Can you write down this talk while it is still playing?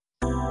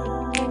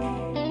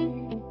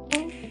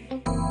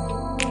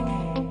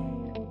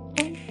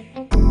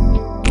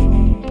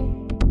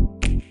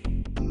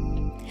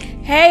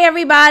Hey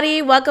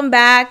everybody, welcome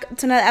back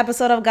to another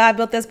episode of God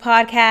Built This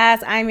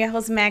Podcast. I'm your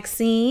host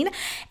Maxine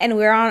and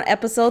we're on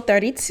episode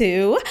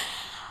 32.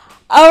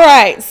 All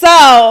right, so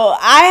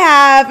I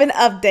have an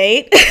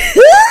update.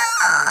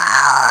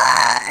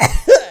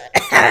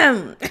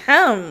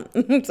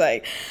 It's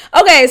like,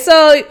 okay,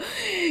 so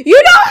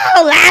you know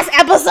how last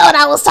episode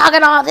I was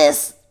talking all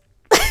this?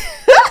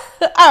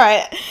 All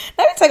right,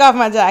 let me take off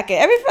my jacket.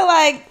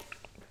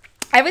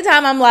 Every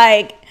time I'm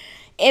like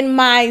in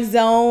my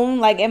zone,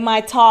 like in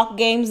my talk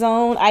game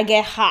zone, I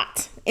get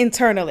hot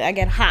internally. I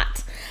get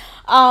hot.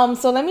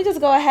 So let me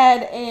just go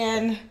ahead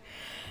and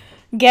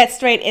get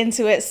straight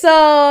into it.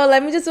 So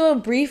let me just do a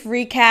brief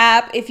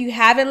recap. If you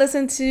haven't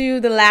listened to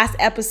the last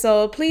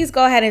episode, please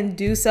go ahead and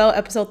do so,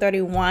 episode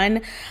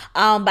 31.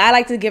 But I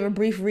like to give a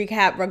brief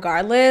recap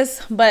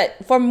regardless. But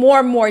for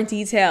more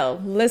detail,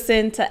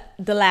 listen to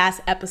the last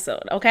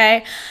episode,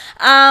 okay?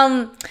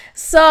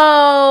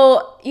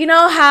 So you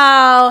know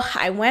how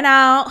I went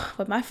out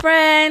with my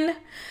friend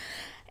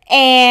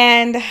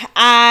and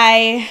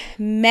I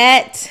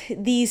met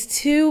these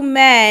two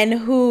men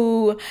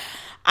who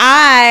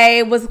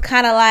I was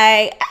kind of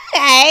like,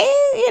 hey,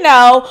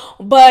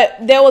 but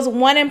there was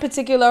one in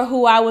particular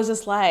who I was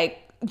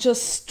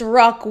just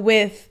struck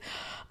with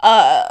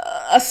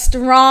a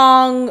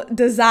strong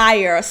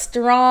desire, a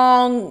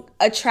strong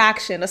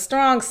attraction, a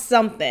strong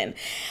something.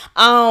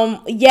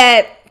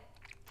 Yet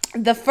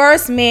the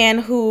first man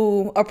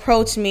who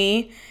approached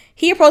me,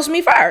 he approached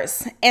me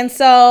first. And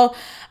so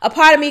a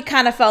part of me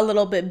kind of felt a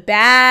little bit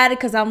bad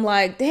because I'm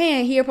like,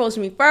 dang, he approached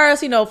me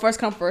first, first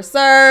come, first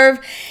serve.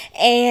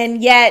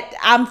 And yet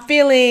I'm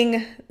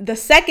feeling the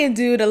second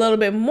dude a little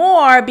bit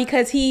more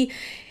because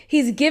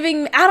he's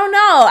giving, I don't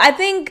know. I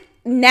think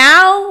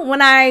now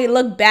when I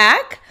look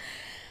back,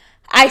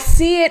 I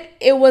see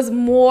it was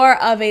more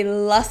of a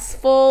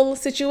lustful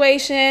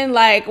situation.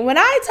 Like when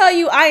I tell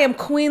you I am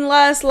queen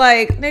lust,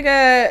 like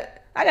nigga,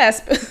 I don't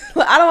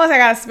want to say I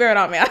got a spirit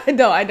on me. I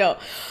don't.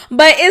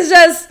 But it's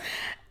just,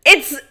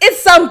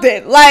 it's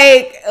something.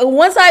 Like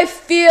once I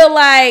feel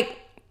like,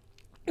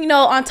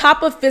 on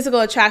top of physical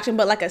attraction,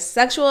 but like a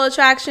sexual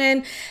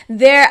attraction,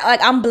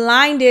 I'm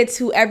blinded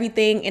to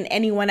everything and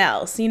anyone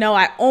else.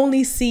 I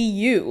only see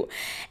you.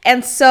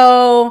 And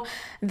so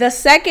the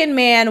second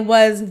man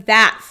was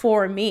that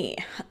for me.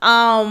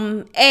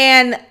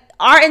 And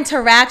our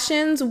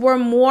interactions were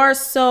more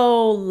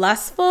so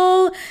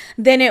lustful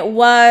than it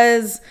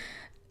was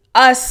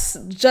us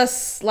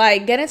just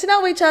like getting to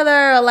know each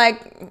other, or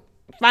like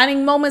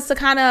finding moments to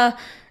kind of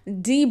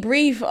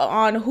debrief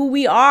on who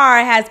we are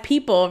as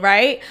people,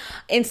 right?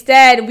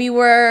 Instead, we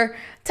were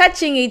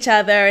touching each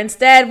other.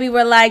 Instead, we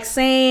were like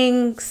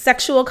saying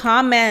sexual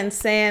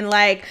comments and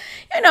like,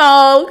 that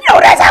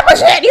type of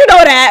shit,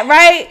 that,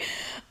 right?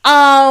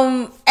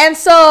 And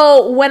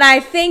so when I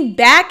think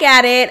back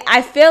at it,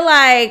 I feel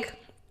like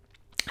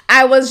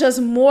I was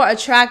just more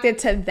attracted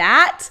to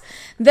that.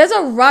 There's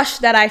a rush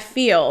that I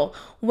feel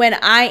when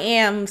I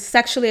am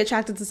sexually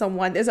attracted to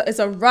someone. It's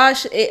a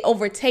rush. It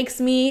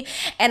overtakes me.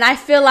 And I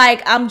feel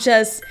like I'm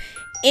just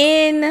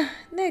in,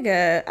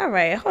 nigga. All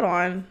right, hold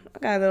on. I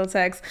got a little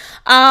text.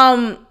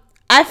 I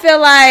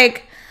feel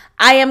like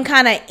I am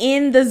kind of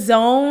in the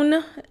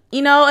zone,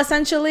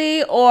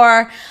 essentially.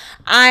 Or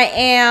I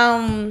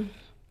am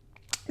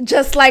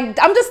just like,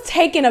 I'm just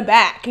taken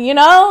aback,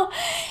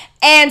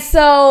 And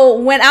so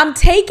when I'm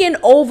taken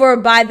over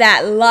by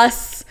that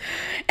lust,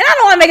 and I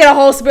don't want to make it a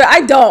whole spirit.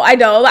 I don't.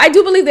 I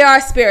do believe there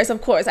are spirits,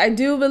 of course. I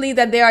do believe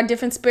that there are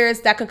different spirits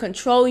that can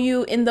control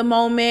you in the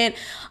moment,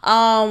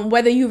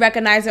 whether you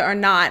recognize it or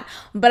not.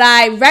 But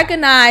I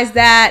recognize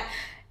that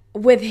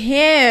with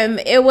him,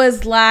 it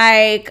was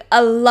like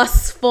a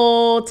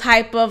lustful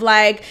type of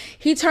like,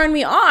 he turned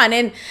me on.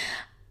 And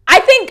I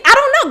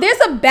don't know,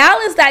 there's a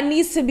balance that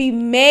needs to be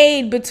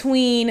made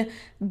between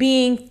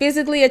being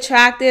physically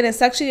attracted and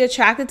sexually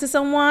attracted to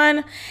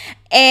someone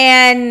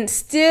and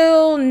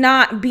still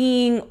not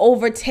being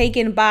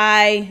overtaken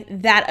by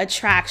that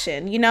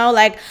attraction.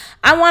 Like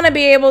I want to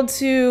be able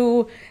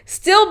to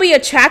still be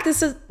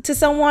attracted to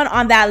someone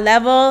on that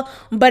level,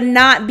 but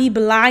not be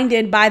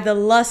blinded by the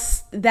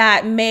lust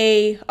that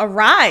may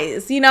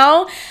arise, And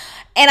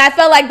I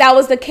felt like that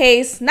was the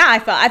case. I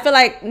feel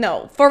like,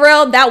 no, for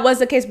real, that was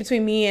the case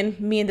between me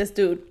and this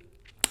dude.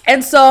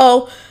 And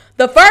so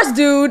the first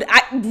dude,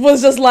 I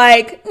was just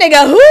like,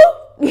 nigga, who?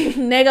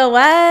 Nigga,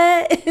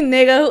 what?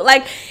 Nigga, who?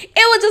 Like, it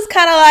was just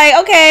kind of like,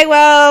 okay,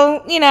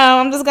 well,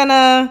 I'm just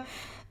gonna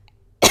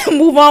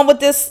move on with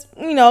this,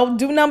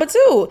 do number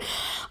two.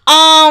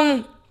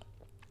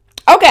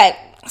 Okay,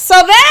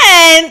 so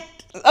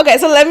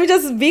let me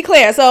just be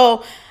clear.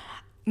 So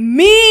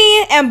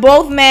me and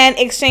both men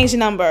exchanged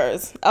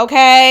numbers,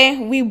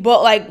 okay?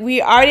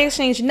 We already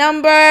exchanged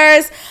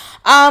numbers.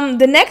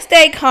 The next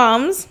day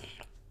comes,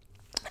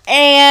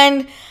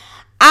 and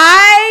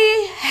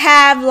I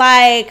have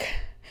like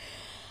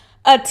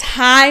a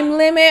time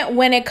limit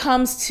when it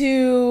comes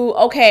to,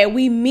 okay,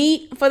 we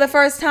meet for the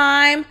first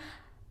time.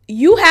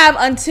 You have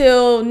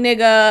until,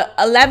 nigga,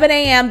 11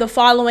 a.m. the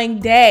following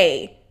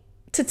day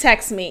to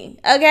text me,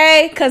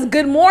 okay? Because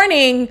good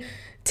morning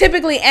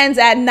typically ends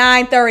at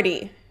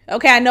 9:30.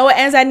 Okay, I know it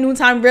ends at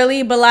noontime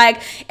really, but like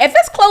if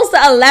it's close to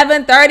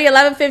 11:30,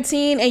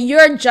 11:15 and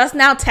you're just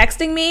now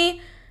texting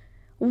me,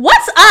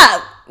 what's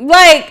up?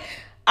 Like,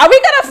 are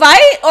we gonna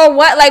fight or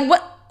what? Like,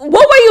 what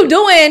were you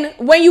doing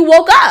when you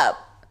woke up?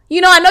 You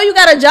know, I know you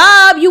got a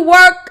job, you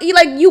work,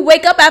 you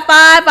wake up at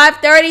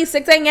 5:30,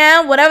 6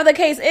 a.m., whatever the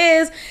case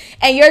is,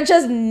 and you're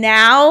just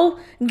now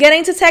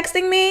getting to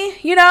texting me,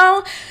 you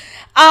know?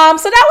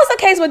 So that was the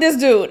case with this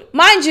dude.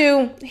 Mind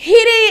you,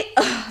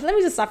 let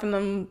me just start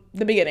from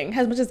the beginning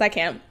as much as I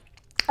can.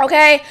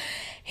 Okay?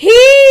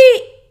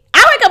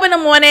 I wake up in the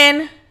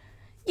morning,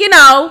 you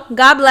know,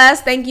 God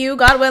bless, thank you,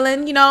 God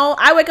willing, you know,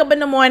 I wake up in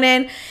the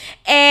morning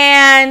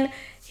and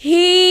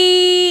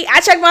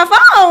I check my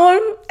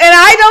phone and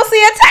I don't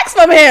see a text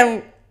from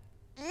him.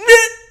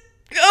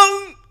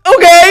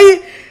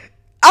 Okay.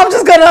 I'm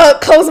just gonna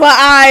close my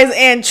eyes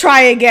and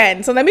try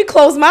again. So let me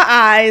close my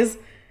eyes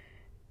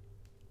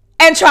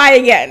and try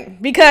again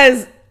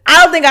because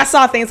I don't think I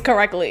saw things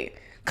correctly.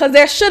 Because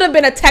there should have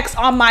been a text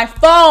on my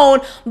phone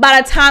by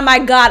the time I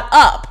got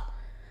up.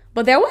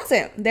 But there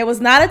wasn't. There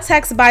was not a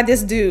text by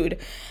this dude.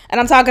 And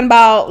I'm talking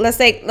about, let's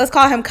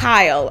call him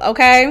Kyle,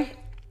 okay?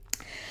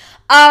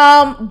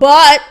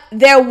 But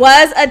there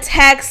was a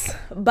text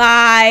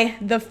by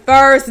the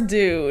first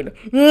dude.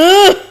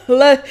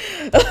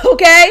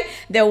 Okay?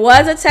 There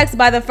was a text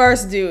by the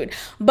first dude.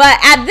 But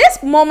at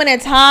this moment in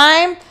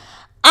time,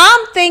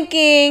 I'm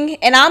thinking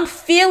and I'm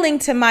feeling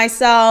to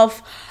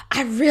myself,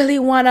 I really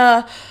want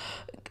to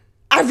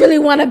I really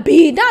want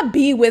to not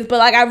be with, but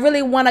like I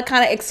really want to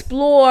kind of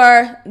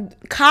explore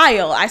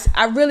Kyle.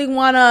 I really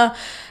want to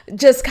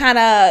just kind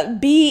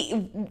of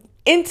be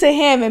into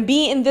him and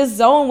be in this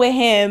zone with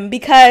him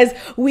because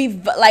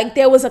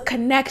there was a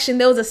connection,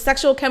 there was a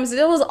sexual chemistry,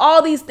 there was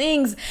all these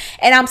things,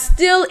 and I'm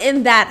still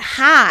in that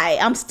high.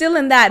 I'm still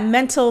in that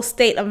mental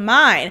state of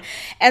mind.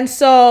 And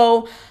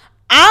so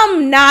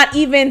I'm not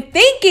even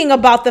thinking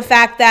about the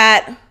fact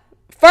that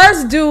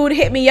first dude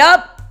hit me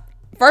up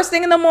first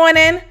thing in the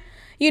morning,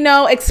 you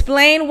know,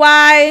 explain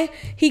why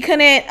he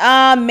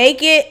couldn't make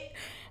it,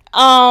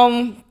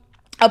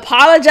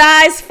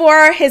 apologize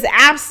for his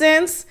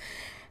absence,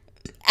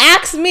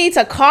 asked me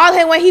to call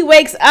him when he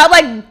wakes up,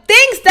 like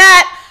things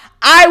that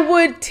I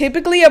would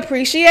typically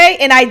appreciate,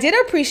 and I did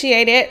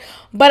appreciate it,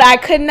 but I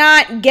could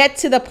not get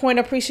to the point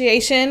of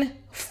appreciation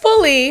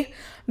fully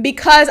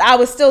because I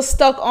was still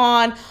stuck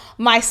on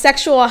my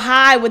sexual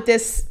high with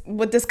this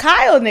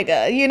Kyle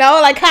nigga, you know,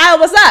 like, Kyle,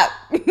 what's up?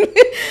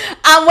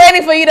 I'm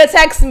waiting for you to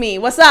text me.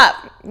 What's up?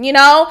 You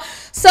know?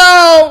 So,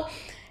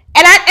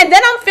 and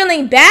then I'm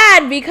feeling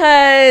bad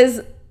because,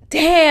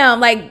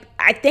 damn, like,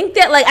 I think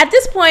that, like, at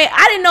this point,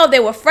 I didn't know if they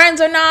were friends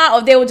or not, or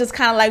if they were just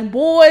kind of like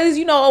boys,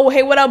 you know, oh,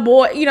 hey, what up,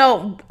 boy, you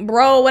know,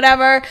 bro,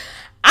 whatever.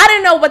 I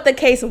didn't know what the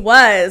case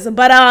was,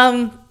 but,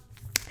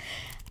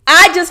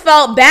 I just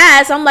felt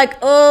bad. So I'm like,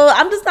 oh,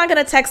 I'm just not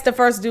going to text the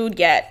first dude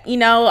yet. You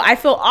know, I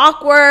feel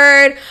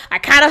awkward. I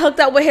kind of hooked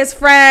up with his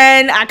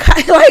friend. I kind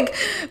of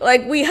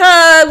like we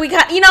hugged. We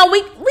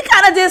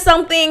kind of did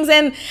some things,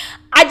 and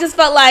I just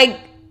felt like,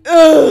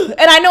 ugh.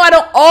 And I know I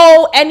don't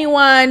owe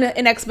anyone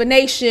an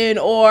explanation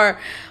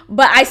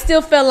but I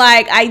still feel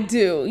like I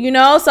do, you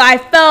know? So I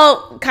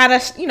felt kind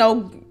of, you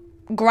know,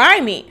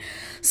 grimy.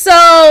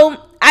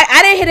 So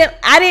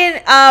I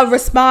didn't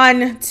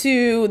respond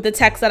to the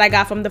text that I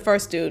got from the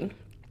first dude.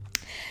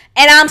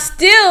 And I'm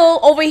still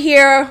over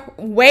here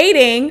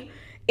waiting,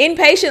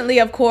 impatiently,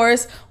 of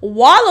course,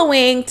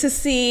 wallowing to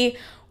see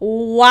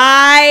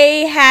why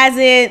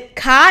hasn't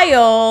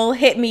Kyle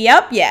hit me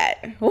up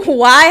yet?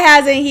 Why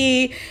hasn't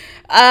he,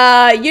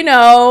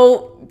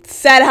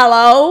 said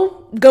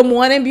hello? Good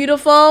morning,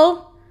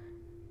 beautiful.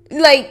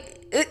 Like,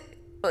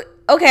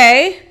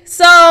 okay.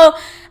 So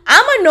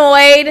I'm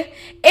annoyed.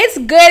 It's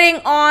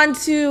getting on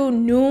to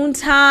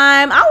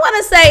noontime. I want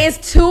to say it's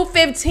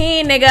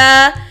 2:15,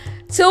 nigga.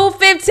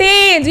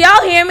 2:15. Do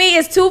y'all hear me?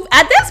 It's 2.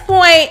 At this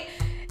point,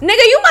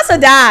 nigga, you must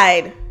have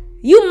died.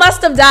 You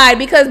must have died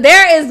because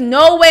there is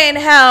no way in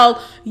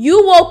hell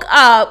you woke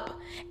up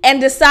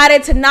and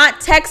decided to not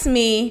text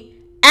me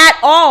at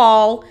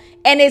all,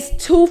 and it's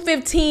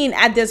 2:15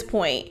 at this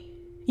point.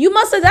 You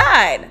must have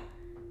died.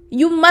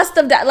 You must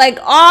have died. Like,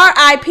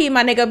 R.I.P.,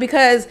 my nigga,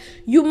 because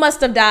you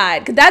must have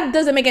died. Because that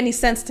doesn't make any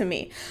sense to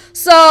me.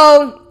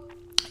 So,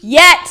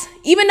 yet,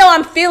 even though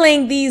I'm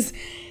feeling these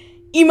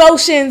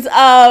emotions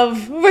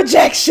of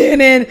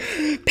rejection and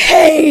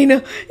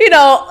pain, you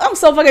know, I'm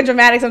so fucking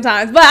dramatic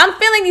sometimes, but I'm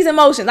feeling these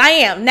emotions. I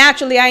am.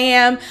 Naturally, I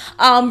am.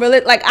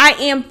 I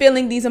am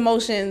feeling these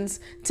emotions,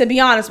 to be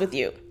honest with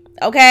you.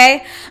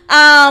 Okay?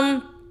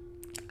 I'm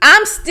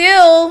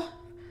still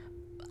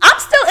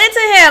into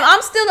him.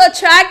 I'm still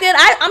attracted.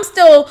 I'm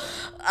still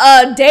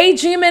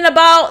daydreaming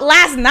about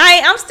last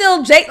night. I'm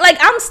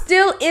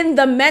still in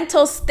the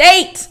mental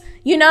state,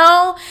 you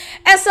know?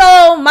 And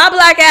so my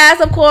black ass,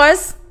 of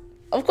course,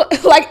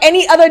 like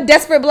any other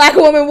desperate black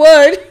woman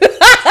would,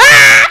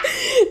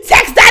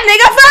 text that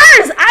nigga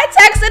first. I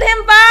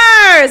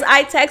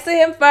texted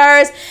him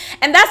first.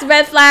 And that's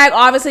red flag,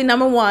 obviously,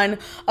 number one,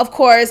 of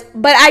course.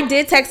 But I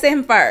did text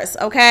him first,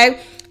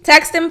 okay?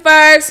 Text him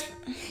first.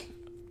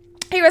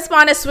 He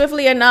responded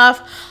swiftly enough,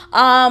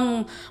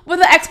 with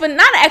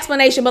not an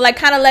explanation, but like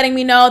kind of letting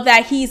me know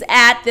that he's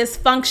at this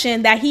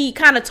function that he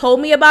kind of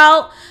told me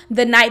about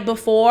the night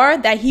before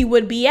that he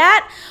would be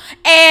at.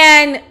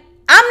 And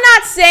I'm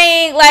not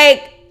saying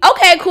like,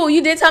 okay, cool,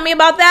 you did tell me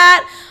about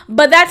that,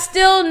 but that's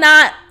still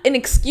not an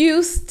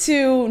excuse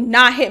to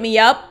not hit me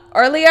up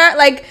earlier.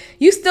 Like,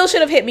 you still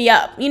should have hit me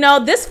up. You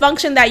know, this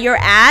function that you're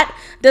at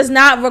does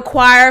not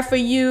require for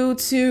you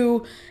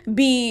to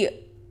be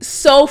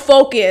so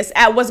focused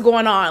at what's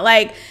going on.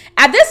 Like,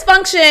 at this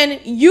function,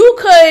 you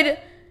could,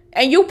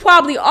 and you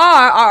probably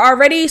are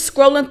already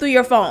scrolling through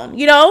your phone,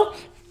 you know?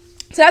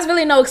 So that's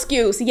really no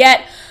excuse.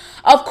 Yet,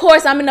 of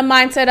course, I'm in the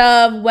mindset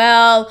of,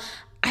 well,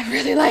 I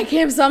really like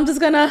him, so I'm just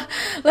gonna,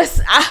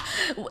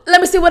 let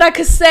me see what I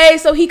could say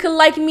so he could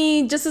like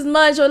me just as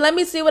much, or let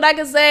me see what I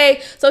could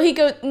say so he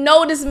could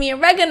notice me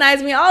and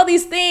recognize me, all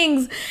these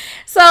things.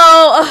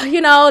 So,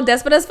 you know,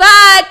 desperate as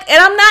fuck.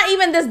 And I'm not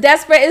even this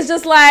desperate. It's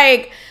just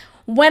like,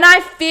 when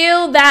I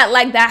feel that,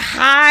 like, that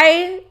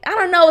high, I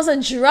don't know, it's a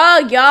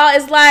drug, y'all.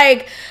 It's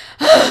like,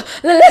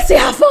 let's see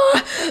how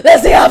far,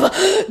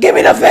 give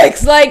me the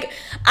fix. Like,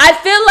 I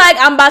feel like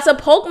I'm about to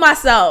poke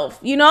myself,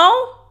 you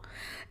know?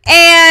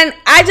 And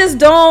I just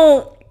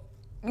don't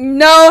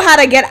know how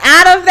to get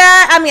out of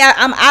that. I mean,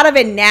 I'm out of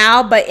it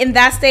now, but in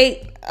that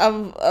state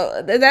of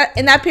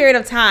in that period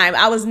of time,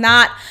 I was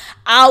not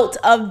out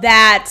of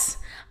that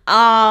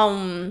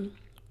mindset.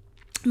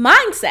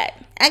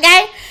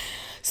 Okay,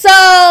 so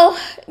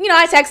you know,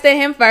 I texted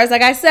him first.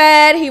 Like I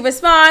said, he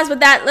responds with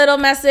that little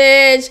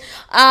message,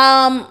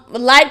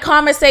 light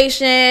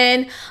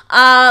conversation,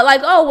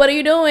 like, oh, what are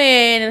you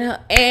doing,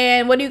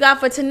 and what do you got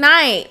for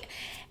tonight?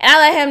 And I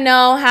let him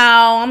know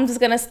how I'm just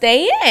going to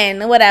stay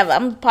in, whatever.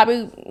 I'm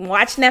probably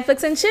watch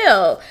Netflix and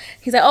chill.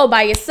 He's like, oh,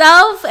 by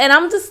yourself? And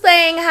I'm just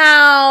saying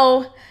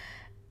how,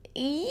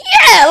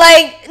 yeah,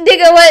 like,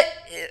 nigga, what?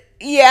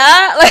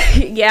 Yeah,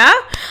 like, yeah.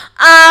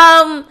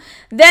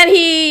 Then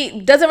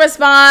he doesn't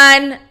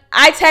respond.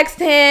 I text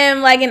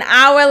him like an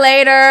hour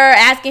later,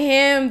 asking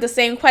him the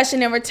same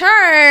question in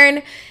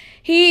return.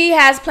 He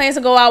has plans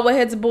to go out with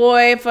his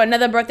boy for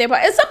another birthday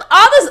party. It's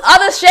all this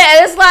other shit.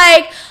 It's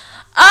like,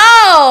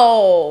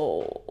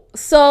 oh,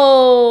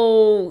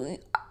 so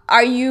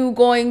are you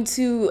going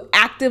to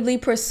actively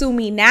pursue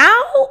me now?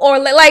 Or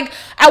like,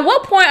 at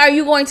what point are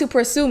you going to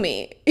pursue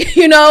me?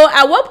 You know,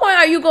 at what point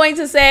are you going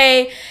to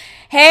say,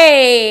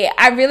 hey,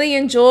 I really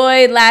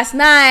enjoyed last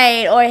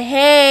night, or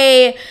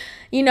hey,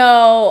 you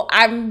know,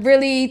 I'm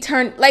really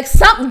give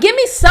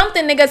me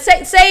something, nigga.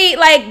 Say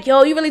like,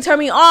 yo, you really turned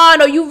me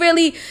on, or you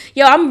really,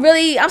 yo, I'm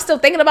still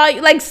thinking about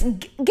you. Like,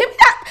 give me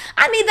that.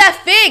 I need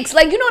that fix.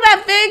 Like, you know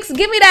that fix?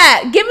 Give me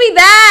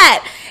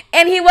that.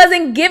 And he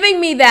wasn't giving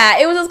me that.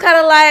 It was just kind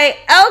of like,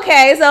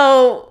 okay,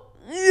 so,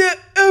 yeah,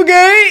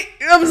 okay,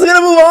 I'm just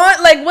gonna move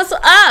on. Like, what's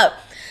up?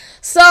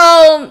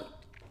 So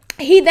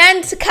he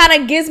then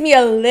kind of gives me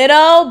a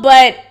little,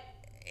 but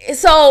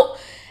so.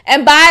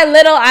 And by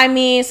little, I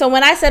mean, so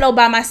when I said, oh,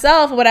 by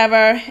myself or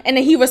whatever, and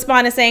then he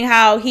responded saying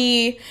how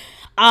he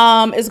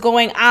is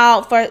going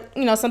out for,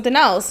 you know, something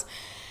else.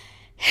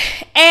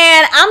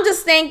 And I'm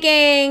just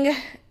thinking,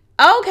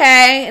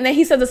 okay. And then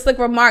he said the slick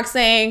remark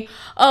saying,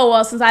 oh,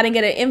 well, since I didn't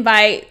get an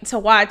invite to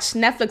watch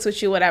Netflix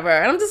with you, whatever.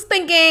 And I'm just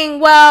thinking,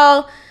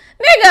 well,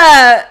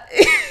 nigga,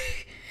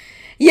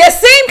 you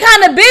seem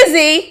kind of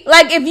busy.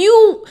 Like,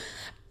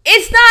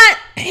 it's not,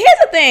 here's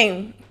the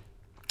thing.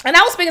 And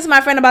I was speaking to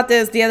my friend about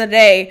this the other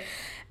day.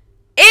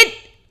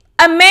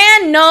 A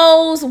man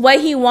knows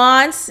what he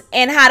wants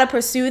and how to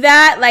pursue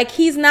that. Like,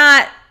 there's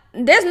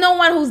no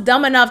one who's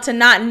dumb enough to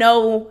not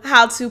know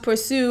how to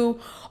pursue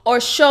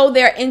or show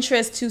their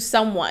interest to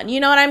someone.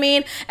 You know what I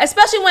mean?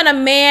 Especially when a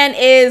man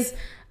is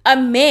a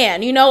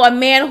man, you know, a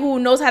man who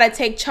knows how to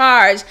take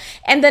charge.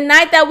 And the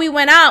night that we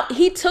went out,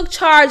 he took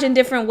charge in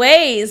different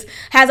ways.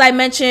 As I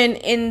mentioned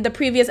in the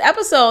previous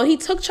episode, he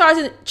took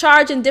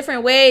charge in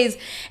different ways.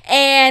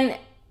 And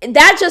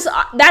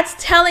that's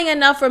telling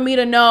enough for me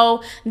to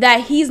know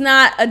that he's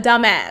not a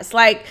dumbass.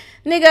 Like,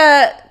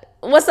 nigga,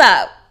 what's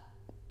up?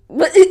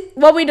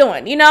 What we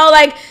doing? You know,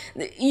 like,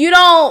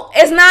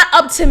 it's not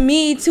up to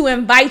me to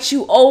invite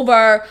you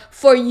over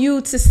for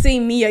you to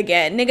see me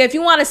again. Nigga, if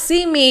you want to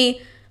see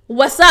me,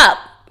 what's up?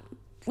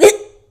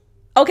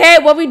 Okay,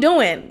 what we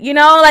doing? You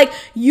know, like,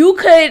 you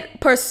could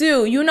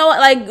pursue, you know,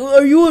 like,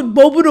 are you a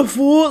Boba the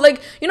Fool?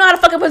 Like, you know how to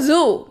fucking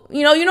pursue.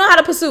 You know how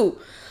to pursue.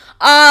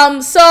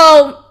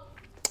 So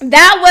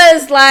that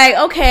was like,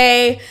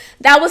 okay,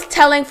 that was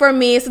telling for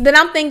me. So then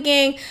I'm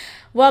thinking,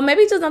 well,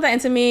 maybe it's just not that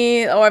into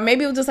me, or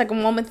maybe it was just like a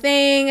moment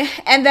thing.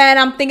 And then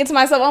I'm thinking to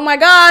myself, oh my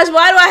gosh,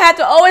 why do I have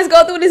to always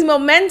go through these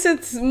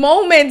momentous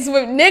moments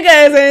with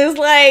niggas? And it's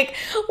like,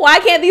 why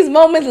can't these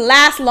moments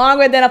last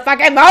longer than a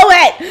fucking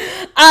moment?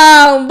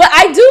 But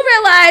I do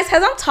realize,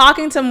 as I'm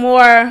talking to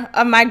more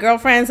of my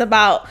girlfriends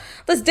about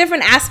those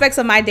different aspects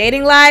of my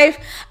dating life,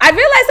 I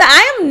realize that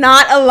I am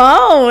not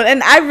alone.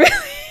 And I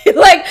really,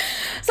 like,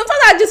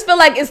 sometimes I just feel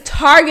like it's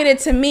targeted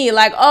to me.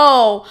 Like,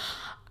 oh,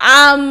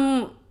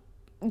 I'm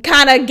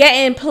kind of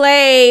getting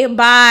played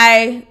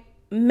by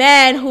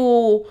men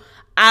who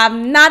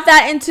I'm not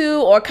that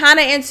into or kind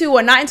of into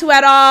or not into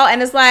at all.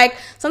 And it's like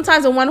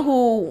sometimes the one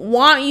who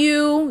want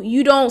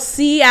you don't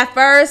see at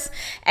first.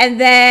 And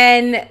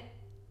then,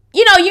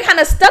 you're kind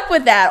of stuck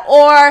with that.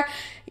 Or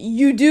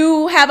you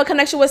do have a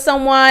connection with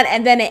someone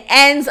and then it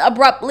ends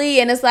abruptly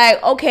and it's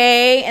like,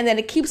 okay, and then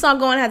it keeps on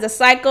going, has a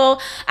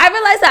cycle. I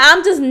realized that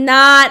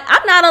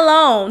I'm not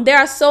alone. There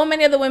are so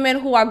many other women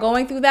who are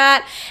going through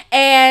that,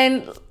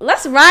 and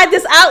let's ride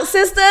this out,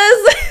 sisters.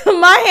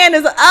 My hand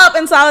is up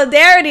in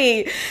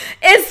solidarity.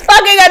 It's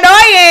fucking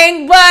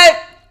annoying, but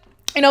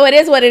it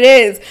is what it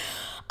is.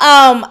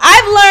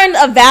 I've learned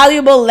a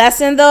valuable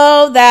lesson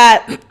though,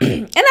 that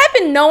and I've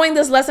been knowing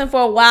this lesson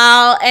for a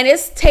while, and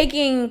it's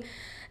taking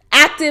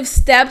active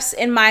steps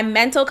in my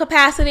mental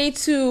capacity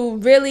to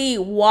really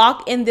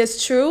walk in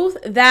this truth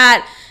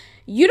that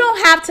you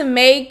don't have to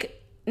make,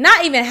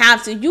 not even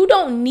have to, you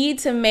don't need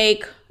to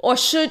make, or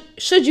should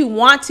you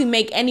want to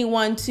make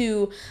anyone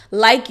to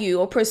like you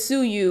or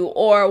pursue you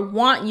or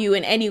want you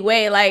in any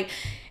way. Like,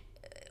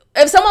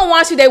 if someone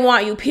wants you, they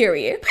want you,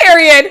 period.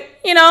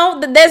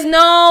 There's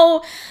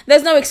no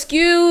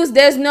excuse.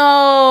 There's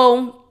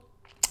no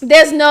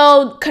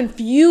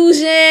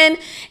confusion.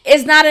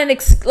 It's not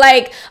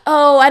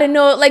oh, I didn't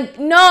know. Like,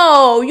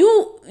 no,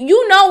 you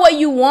know what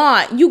you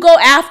want. You go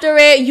after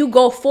it. You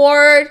go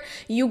forward.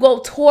 You go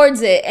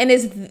towards it. And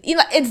it's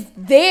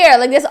there.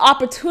 Like, there's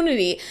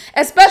opportunity,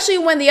 especially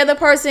when the other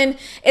person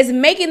is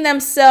making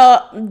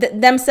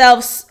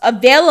themselves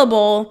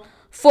available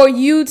for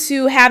you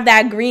to have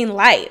that green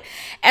light.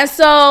 And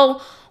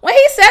so when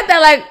he said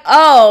that, like,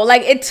 oh,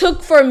 like, it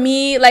took for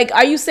me, like,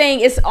 are you saying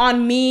it's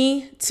on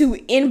me to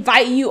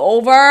invite you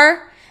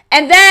over?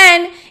 And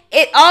then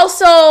it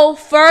also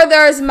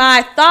furthers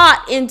my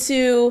thought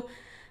into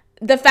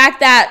the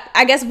fact that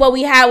I guess what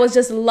we had was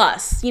just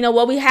lust.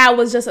 What we had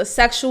was just a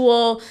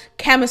sexual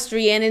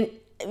chemistry, and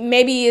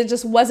maybe it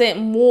just wasn't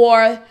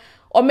more,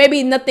 or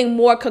maybe nothing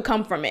more could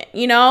come from it,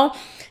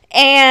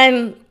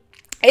 And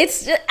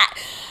it's just,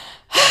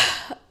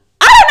 I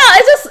don't know.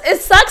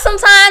 It sucks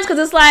sometimes because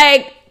it's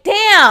like,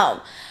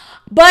 damn.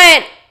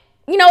 But,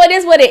 it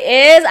is what it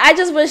is. I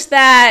just wish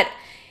that,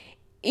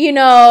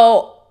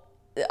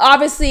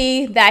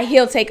 obviously that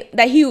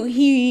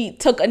he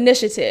took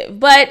initiative.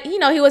 But, he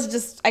was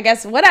just, I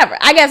guess, whatever.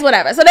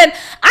 So then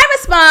I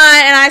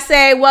respond and I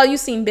say, well, you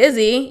seem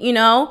busy,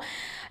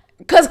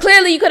 because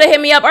clearly you could have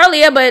hit me up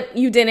earlier, but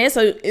you didn't.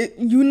 So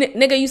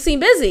you seem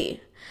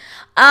busy.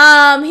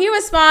 He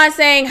responds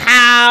saying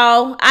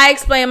how I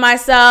explain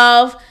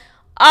myself.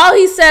 All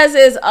he says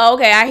is, oh,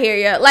 okay, I hear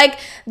you. Like,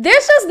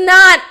 there's just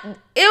not,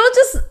 it was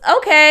just,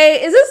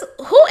 okay,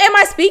 who am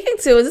I speaking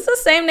to? Is this the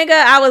same nigga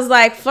I was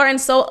like flirting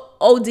so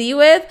OD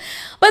with?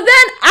 But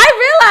then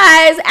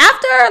I realized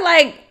after,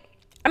 I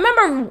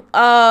remember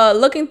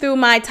looking through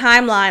my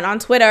timeline on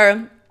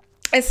Twitter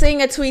and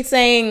seeing a tweet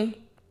saying,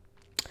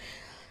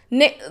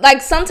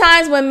 like,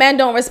 sometimes when men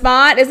don't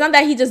respond, it's not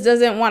that he just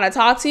doesn't want to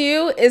talk to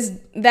you, it's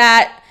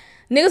that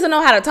niggas don't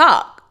know how to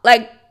talk.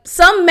 Like,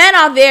 some men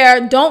out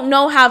there don't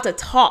know how to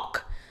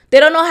talk. They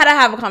don't know how to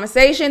have a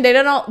conversation. They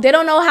don't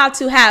know how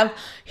to have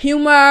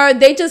humor.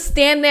 They just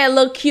stand there,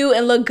 look cute,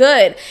 and look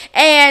good.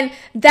 And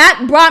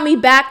that brought me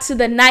back to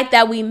the night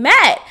that we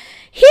met.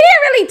 He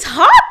didn't really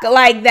talk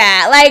like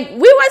that. Like,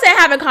 we wasn't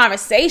having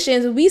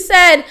conversations. We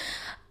said,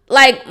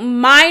 like,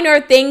 minor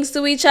things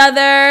to each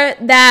other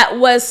that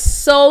was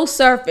so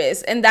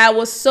surface and that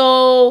was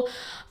so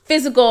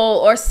physical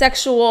or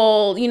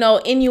sexual,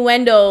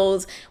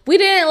 innuendos. We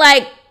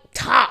didn't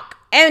talk.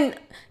 And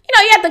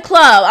you're at the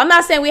club. I'm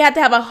not saying we had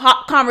to have a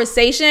hot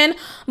conversation,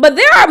 but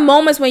there are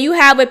moments when you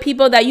have with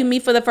people that you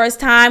meet for the first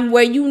time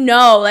where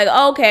like,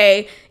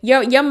 okay,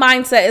 your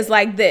mindset is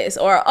like this,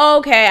 or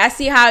okay, I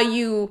see how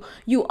you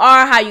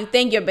are, how you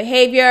think, your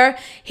behavior.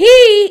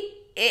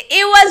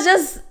 It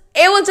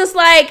was just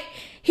like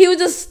he was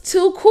just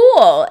too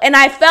cool, and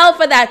I fell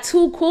for that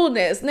too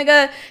coolness.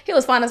 Nigga, he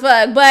was fun as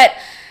fuck, but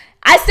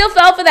I still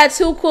fell for that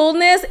too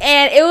coolness,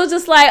 and it was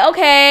just like,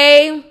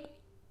 okay,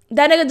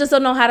 that nigga just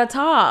don't know how to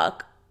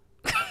talk.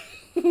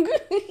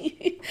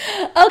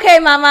 Okay,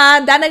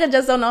 mama, that nigga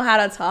just don't know how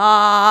to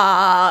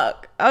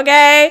talk.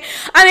 Okay?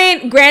 I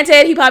mean,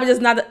 granted, he probably just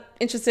not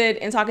interested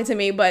in talking to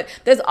me, but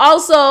there's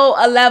also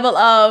a level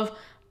of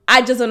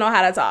I just don't know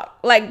how to talk.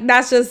 Like,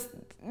 that's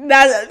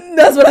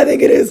what I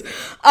think it is. But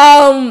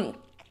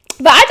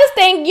I just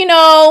think,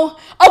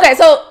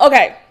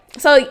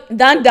 so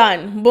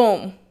done,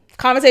 boom.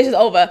 Conversation's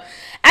over.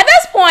 At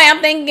this point,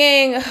 I'm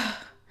thinking,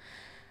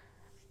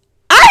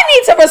 I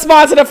need to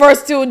respond to the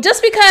first two,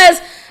 just because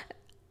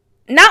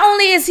not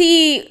only is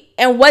he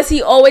and was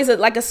he always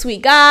like a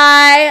sweet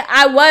guy,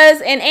 I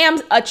was and am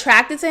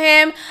attracted to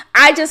him.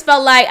 I just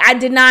felt like I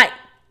did not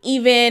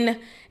even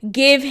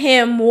give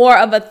him more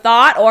of a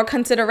thought or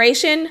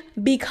consideration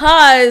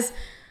because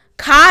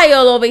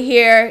Kyle over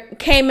here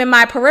came in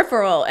my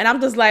peripheral, and I'm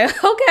just like,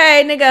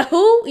 okay, nigga,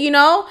 who,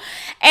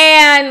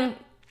 And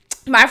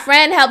my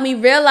friend helped me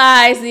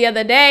realize the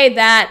other day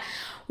that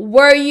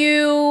were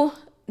you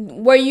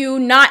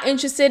not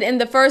interested in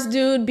the first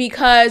dude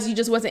because you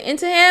just wasn't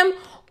into him,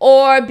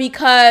 or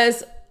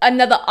because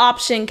another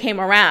option came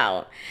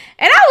around?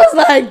 And I was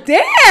like,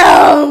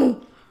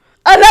 damn,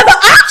 another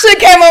option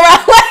came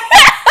around.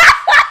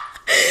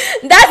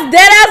 That's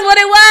dead ass what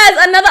it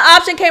was. Another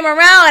option came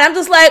around, and I'm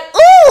just like,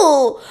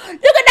 ooh,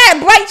 look at that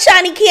bright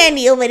shiny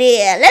candy over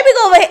there. Let me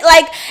go over here.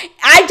 Like,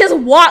 I just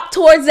walked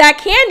towards that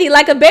candy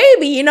like a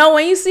baby. You know,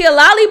 when you see a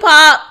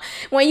lollipop,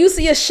 when you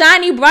see a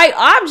shiny bright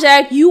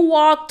object, you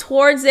walk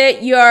towards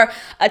it. You're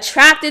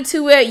attracted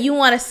to it. You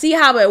want to see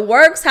how it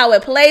works, how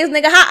it plays,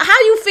 nigga. How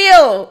you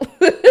feel?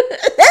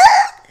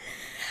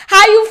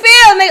 How you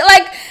feel, nigga?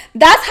 Like,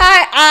 that's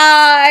how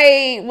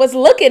I was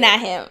looking at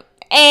him.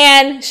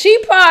 And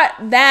she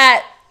brought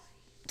that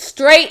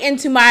straight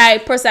into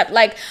my perception,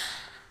 like,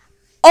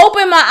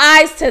 opened my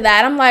eyes to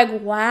that. I'm like,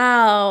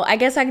 wow, I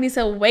guess I need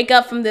to wake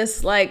up from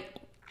this, like,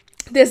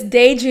 this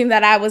daydream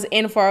that I was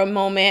in for a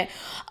moment.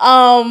 So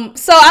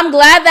I'm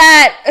glad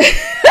that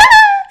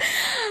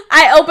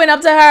I opened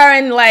up to her,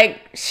 and,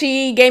 like,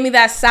 she gave me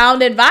that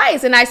sound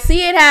advice. And I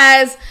see it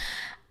as,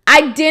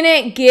 I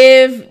didn't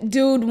give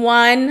dude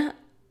one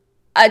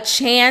a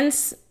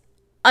chance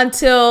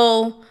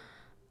until...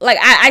 Like,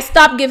 I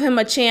stopped giving him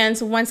a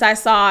chance once I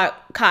saw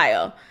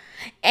Kyle.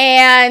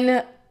 And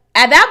at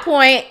that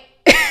point,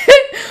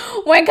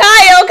 when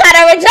Kyle kind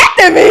of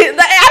rejected me, I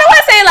don't want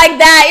to say it like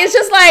that. It's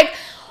just like,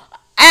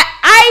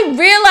 I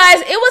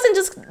realized it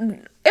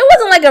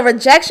wasn't like a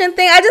rejection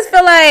thing. I just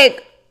feel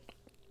like,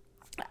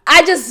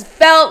 I just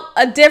felt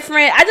a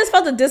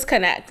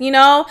disconnect, you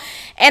know?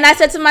 And I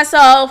said to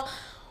myself,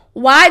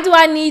 why do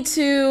I need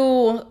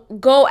to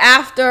go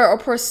after or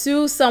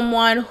pursue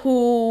someone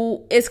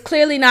who is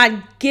clearly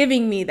not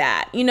giving me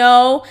that, you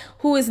know,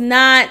 who is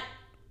not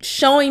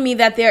showing me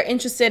that they're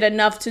interested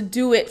enough to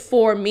do it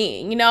for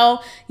me? You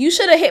know, you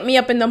should have hit me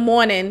up in the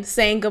morning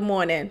saying good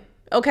morning.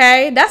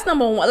 Okay, that's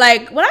number one.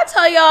 Like, when I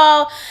tell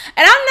y'all,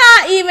 and I'm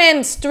not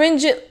even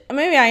stringent,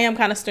 maybe I am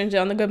kind of stringent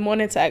on the good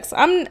morning text. It's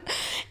not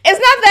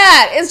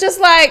that. It's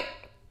just like,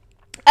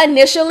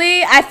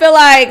 initially, I feel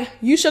like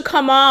you should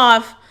come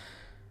off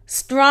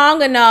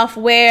strong enough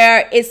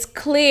where it's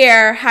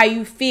clear how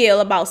you feel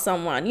about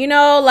someone, you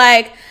know,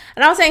 like,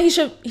 and I'm saying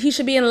he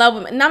should be in love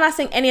with me. And I'm not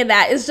saying any of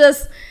that. It's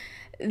just,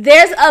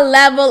 there's a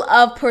level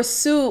of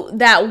pursuit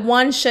that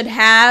one should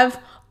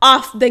have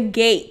off the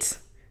gate.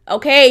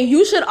 Okay,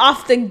 you should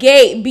off the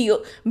gate be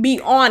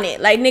on it.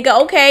 Like, nigga,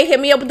 okay, hit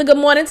me up with the good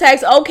morning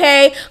text.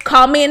 Okay,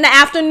 call me in the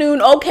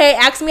afternoon. Okay,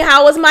 ask me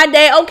how was my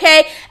day.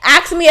 Okay,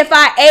 ask me if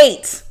I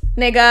ate.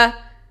 Nigga,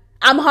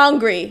 I'm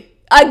hungry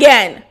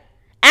again.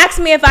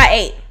 Ask me if I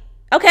ate,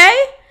 okay?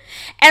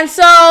 And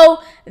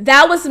so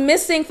that was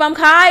missing from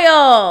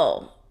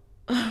Kyle.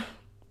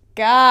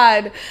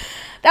 God,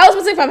 that was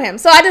missing from him.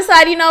 So I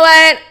decided, you know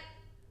what?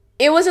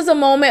 It was just a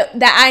moment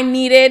that I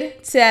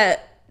needed to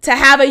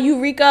have a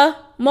eureka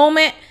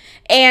moment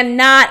and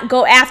not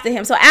go after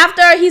him. So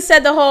after he said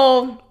the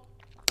whole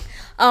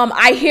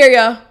I hear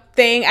ya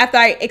thing, after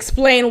I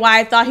explained why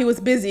I thought he was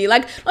busy,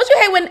 like, don't you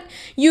hate when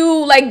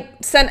you, like,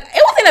 send,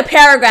 it wasn't a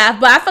paragraph,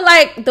 but I feel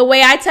like the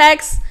way I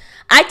text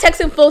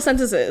in full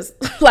sentences.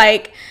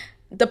 Like,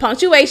 the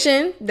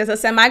punctuation, there's a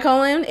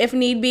semicolon if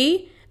need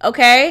be,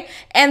 okay?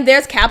 And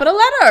there's capital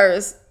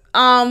letters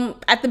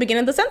at the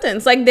beginning of the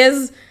sentence. Like,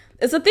 it's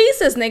a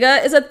thesis,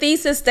 nigga. It's a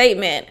thesis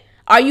statement.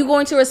 Are you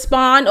going to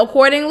respond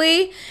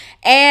accordingly?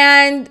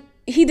 And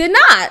he did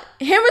not.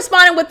 Him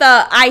responding with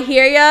a I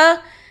hear ya.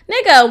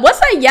 Nigga, what's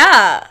a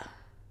ya?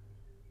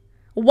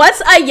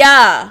 What's a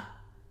ya?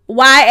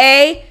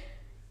 Y-A?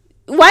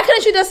 Why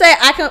couldn't you just say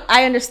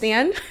I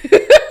understand?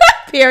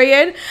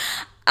 Period.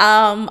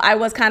 I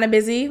was kind of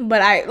busy,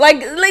 but I like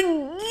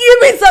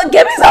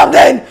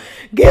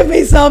give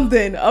me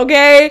something,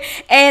 okay?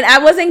 And I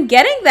wasn't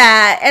getting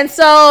that. And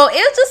so it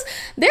was just,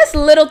 there's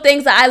little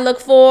things that I look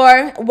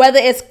for, whether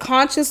it's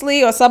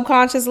consciously or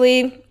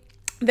subconsciously.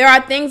 There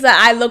are things that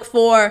I look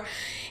for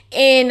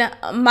in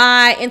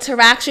my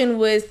interactions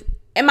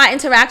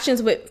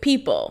with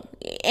people.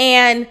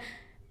 And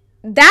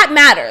that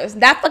matters.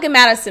 That fucking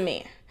matters to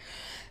me.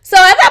 So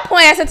at that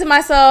point, I said to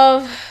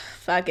myself,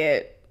 fuck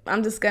it,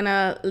 I'm just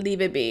gonna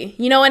leave it be,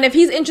 you know. And if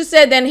he's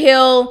interested, then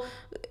he'll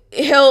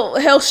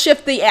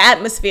shift the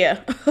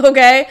atmosphere.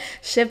 Okay,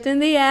 shifting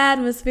the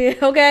atmosphere.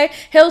 Okay,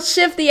 he'll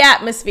shift the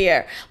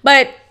atmosphere,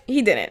 but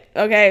he didn't.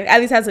 Okay, at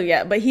least as of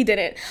yet, but he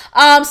didn't.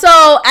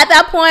 So at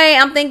that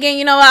point, I'm thinking,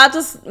 you know, I'll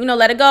just, you know,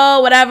 let it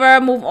go,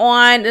 whatever, move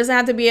on. It doesn't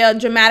have to be a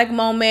dramatic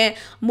moment.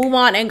 Move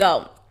on and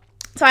go.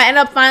 So I end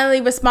up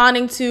finally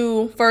responding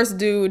to first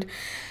dude,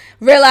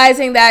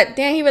 realizing that,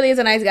 damn, he really is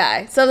a nice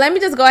guy. So let me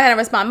just go ahead and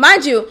respond.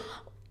 Mind you,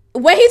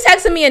 when he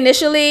texted me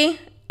initially,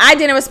 I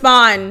didn't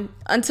respond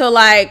until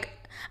I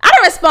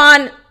didn't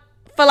respond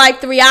for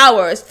 3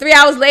 hours. 3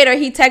 hours later,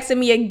 he texted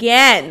me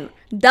again.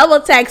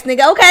 Double text,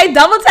 nigga. Okay,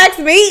 double text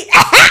me.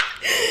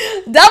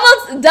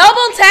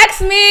 double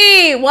text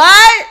me.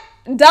 What?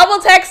 Double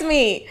text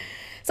me.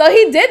 So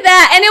he did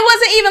that, and it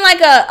wasn't even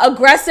like a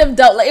aggressive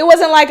it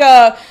wasn't like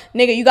a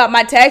nigga, you got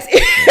my text.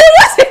 If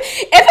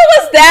it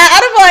was that,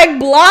 I'd have like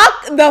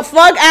blocked the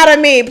fuck out of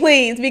me,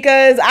 please,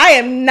 because I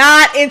am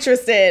not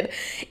interested.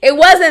 It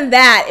wasn't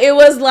that. It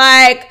was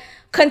like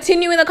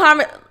continuing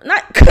the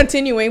not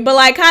continuing, but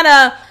like kind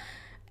of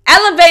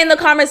elevating the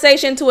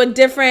conversation to a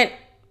different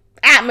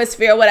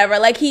atmosphere or whatever.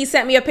 Like, he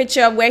sent me a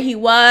picture of where he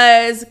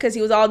was because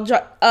he was all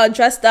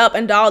dressed up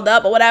and dolled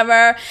up or whatever,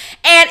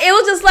 and it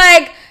was just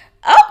like,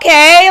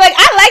 okay, like,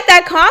 I like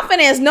that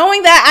confidence,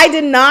 knowing that I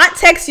did not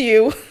text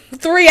you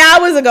 3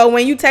 hours ago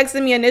when you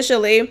texted me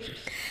initially,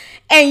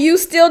 and you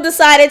still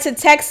decided to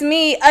text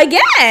me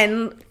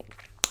again.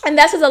 And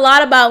that says a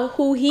lot about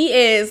who he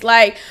is.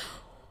 Like,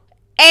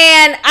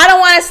 and I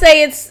don't want to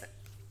say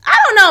I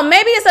don't know,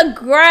 maybe it's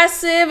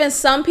aggressive in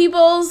some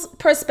people's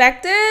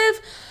perspective,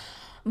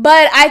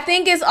 but I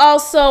think it's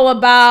also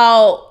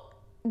about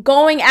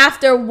going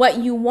after what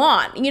you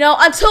want,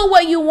 until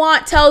what you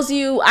want tells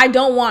you I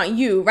don't want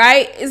you,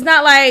 right? It's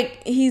not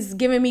like he's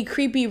giving me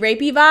creepy,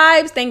 rapey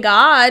vibes, thank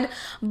God,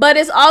 but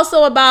it's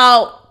also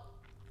about,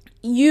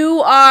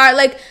 you are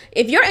like,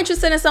 if you're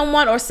interested in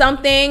someone or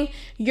something,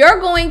 you're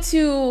going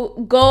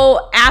to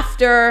go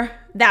after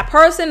that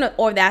person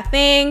or that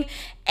thing,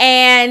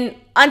 and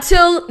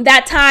until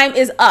that time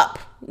is up,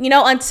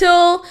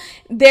 until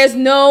there's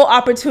no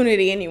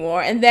opportunity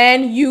anymore, and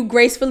then you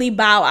gracefully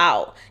bow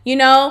out,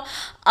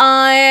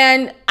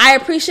 and I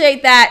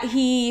appreciate that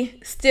he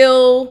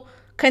still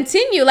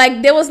continue.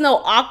 Like, there was no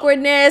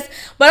awkwardness,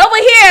 but over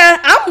here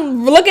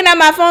I'm looking at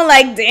my phone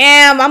like,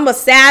 damn, I'm a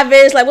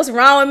savage, like, what's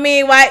wrong with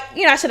me? Why,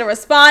 I should have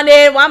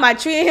responded. Why am I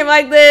treating him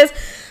like this?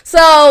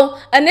 So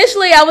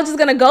initially I was just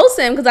gonna ghost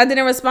him because I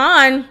didn't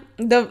respond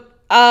from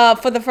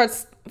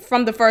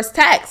the first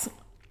text.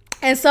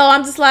 And so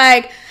I'm just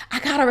like, I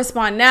gotta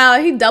respond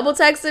now. He double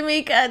texted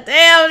me. God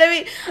damn.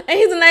 And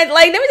he's like,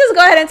 let me just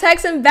go ahead and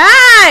text him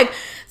back.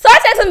 So I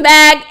text him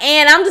back,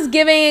 and I'm just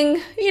giving,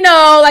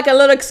 like a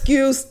little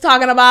excuse,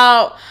 talking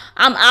about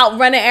I'm out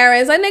running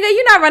errands. Like, nigga,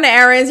 you're not running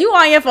errands. You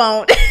on your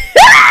phone. But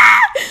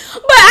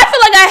I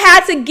feel like I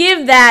had to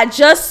give that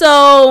just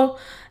so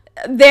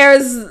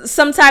there's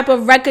some type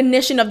of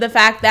recognition of the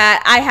fact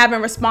that I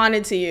haven't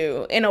responded to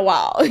you in a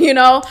while, Anyways,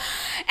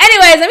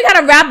 let me kind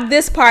of wrap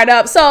this part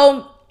up.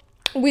 So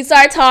we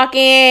started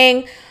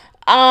talking,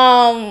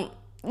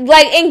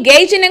 like,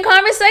 engaging in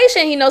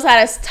conversation. He knows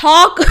how to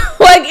talk.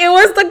 Like, it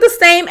was like the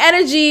same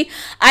energy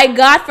I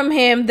got from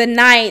him the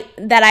night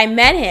that I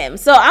met him.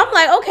 So I'm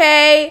like,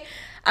 okay,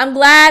 I'm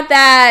glad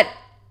that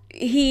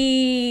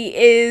he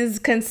is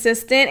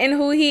consistent in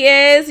who he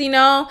is,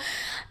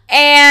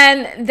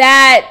 and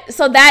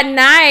so that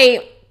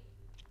night,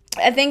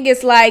 I think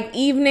it's like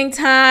evening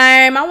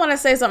time. I want to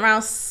say something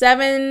around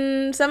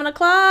 7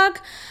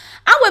 o'clock.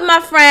 I'm with my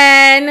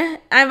friend.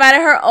 I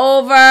invited her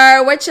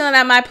over. We're chilling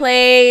at my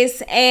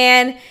place.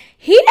 And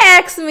he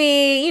asked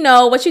me,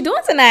 what you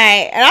doing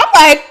tonight? And I'm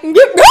like,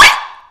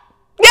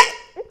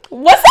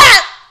 what's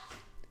up?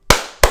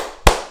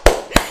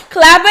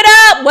 Clap it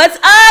up. What's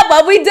up?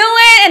 What we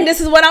doing? And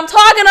this is what I'm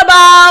talking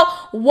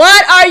about.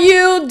 What are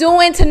you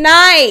doing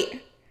tonight?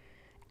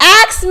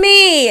 Ask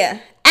me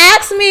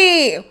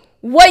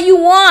what you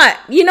want.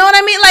 You know what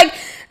I mean? Like,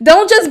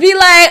 don't just be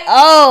like,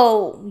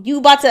 oh,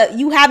 you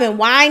having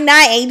wine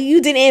night and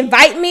you didn't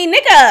invite me,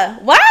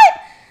 nigga. What?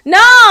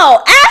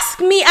 No,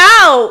 ask me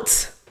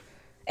out.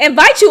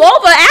 Invite you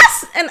over.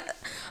 Ask, and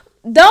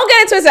don't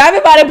get into it. I've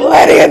invited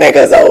plenty of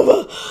niggas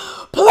over. I'm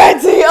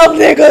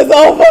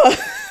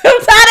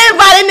tired of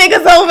inviting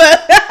niggas over.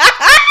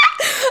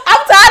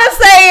 I'm tired of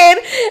saying,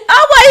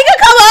 oh, well, you can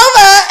come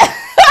over.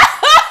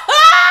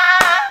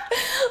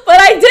 But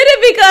I did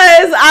it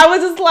because I was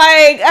just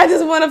like, I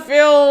just want to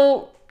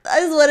feel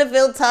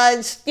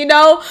touched,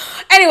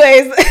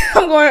 Anyways,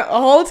 I'm going a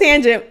whole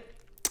tangent. He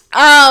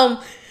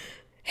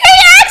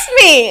asked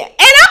me, and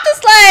I'm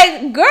just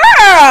like, girl,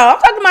 I'm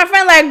talking to my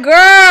friend like,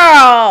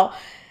 girl,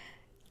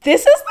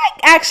 this is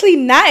like actually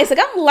nice. Like,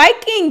 I'm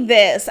liking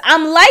this.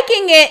 I'm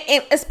liking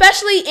it,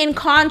 especially in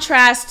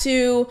contrast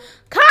to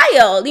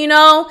Kyle,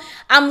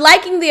 I'm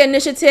liking the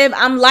initiative.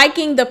 I'm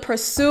liking the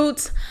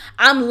pursuit.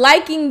 I'm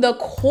liking the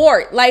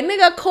court. Like,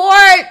 nigga,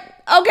 court,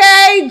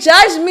 okay?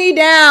 Judge me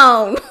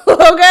down.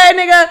 Okay,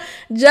 nigga?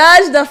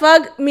 Judge the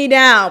fuck me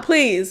down,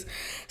 please.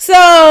 So,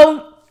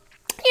 I'm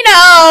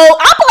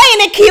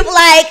playing it cute,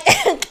 like,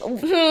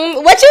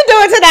 what you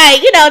doing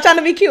tonight? Trying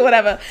to be cute,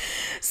 whatever.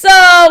 So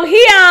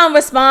he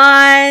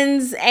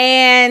responds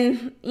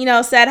and,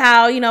 said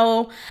how,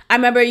 I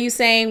remember you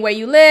saying where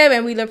you live,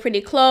 and we live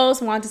pretty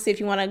close. Wanted to see if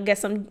you want to get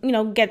some,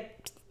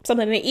 get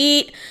something to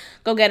eat.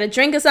 Go get a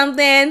drink or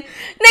something. Nigga,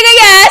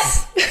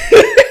 yes. He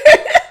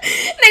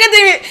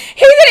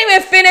didn't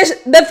even finish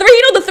the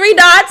three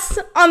dots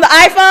on the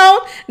iPhone.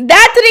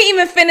 That didn't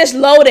even finish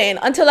loading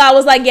until I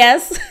was like,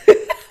 yes.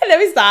 Let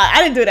me stop.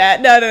 I didn't do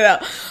that. No.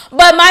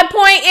 But my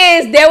point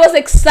is, there was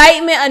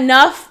excitement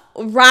enough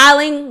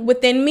riling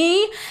within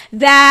me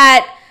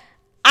that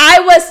I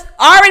was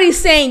already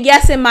saying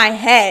yes in my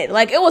head.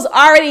 Like, it was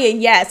already a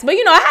yes. But,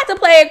 I had to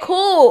play it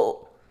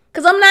cool.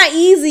 Because I'm not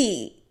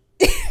easy.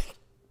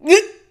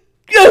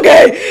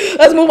 Okay,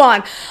 let's move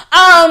on.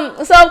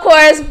 So of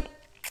course,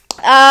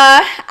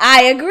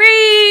 I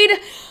agreed.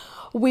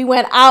 We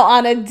went out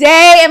on a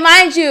day, and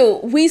mind you,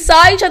 we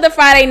saw each other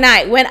Friday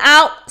night, went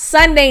out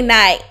Sunday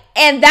night,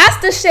 and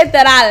that's the shit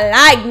that I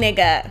like,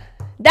 nigga.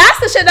 That's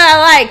the shit that I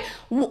like.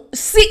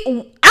 See,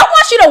 I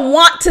want you to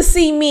want to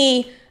see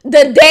me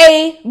the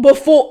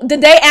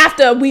day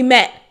after we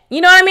met.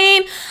 You know what I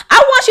mean? I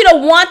want you to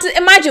want to,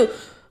 and mind you,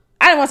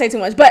 I don't want to say too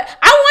much, but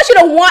I want you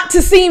to want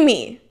to see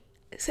me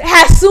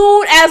as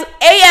soon as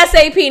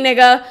ASAP,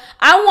 nigga.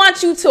 I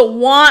want you to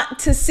want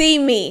to see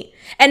me.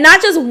 And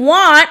not just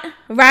want,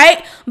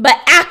 right? But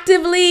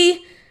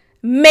actively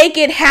make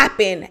it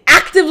happen.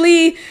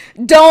 Actively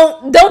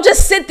don't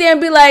just sit there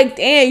and be like,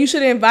 damn, you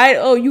should invite,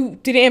 you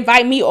didn't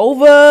invite me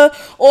over.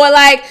 Or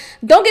like,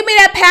 don't give me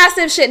that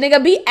passive shit,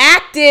 nigga. Be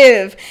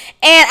active.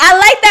 And I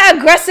like that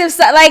aggressive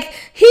side. Like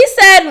he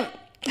said,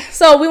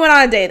 so we went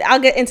on a date. I'll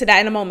get into that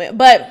in a moment.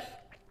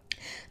 But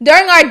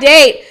during our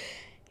date,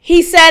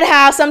 he said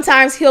how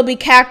sometimes he'll be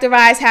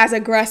characterized as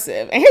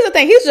aggressive. And here's the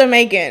thing, he's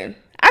Jamaican.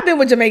 I've been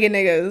with Jamaican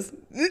niggas.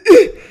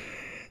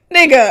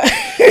 Nigga.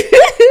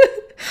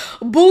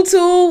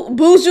 Buju,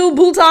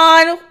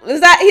 Bhutan.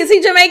 Is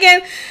he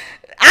Jamaican?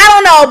 I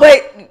don't know,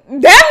 but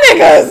them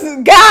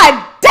niggas,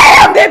 god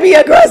damn, they be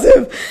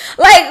aggressive.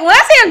 Like, when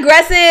I say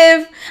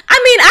aggressive, I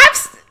mean,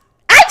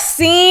 I've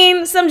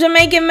seen some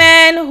Jamaican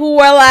men who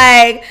were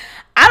like,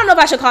 I don't know if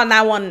I should call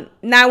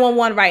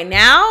 911 right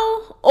now,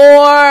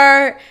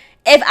 or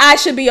if I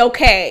should be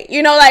okay.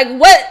 You know, like,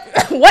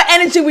 what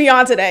energy we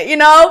on today, you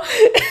know?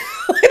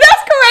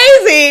 That's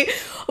crazy.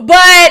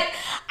 But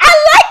I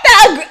like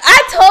that. I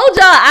told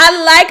y'all I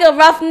like a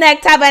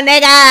roughneck type of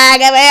nigga.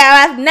 Like,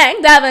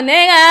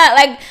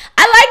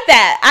 I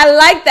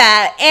like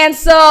that. And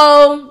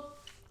so,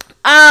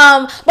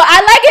 but I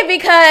like it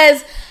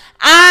because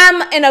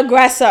I'm an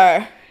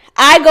aggressor.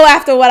 I go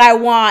after what I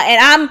want,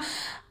 and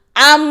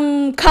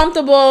I'm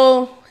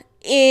comfortable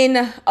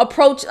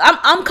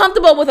I'm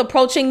comfortable with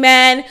approaching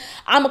men.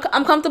 I'm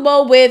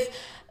comfortable with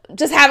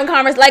just having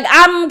conversations. Like,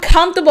 I'm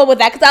comfortable with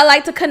that because I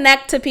like to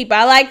connect to people.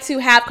 I like to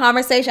have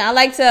conversation. I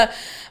like to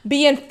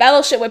be in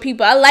fellowship with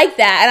people. I like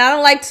that. And I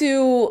don't like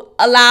to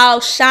allow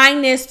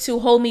shyness to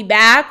hold me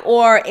back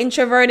or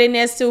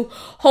introvertedness to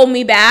hold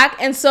me back.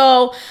 And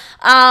so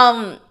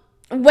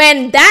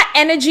when that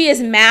energy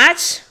is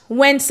matched,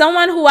 when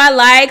someone who I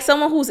like,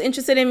 someone who's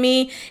interested in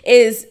me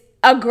is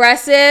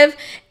aggressive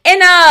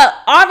in a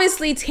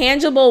obviously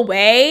tangible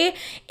way,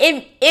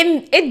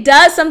 it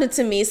does something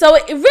to me. So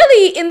it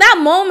really, in that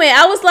moment,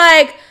 I was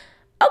like,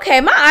 okay,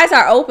 my eyes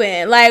are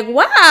open. Like,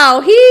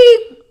 wow,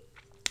 he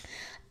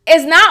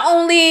is not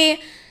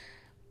only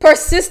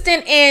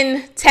persistent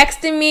in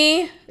texting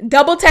me,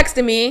 double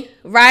texting me,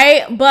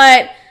 right?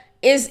 But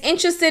is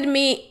interested in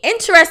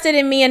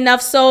me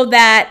enough so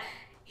that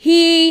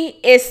he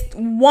is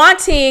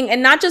wanting,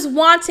 and not just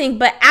wanting,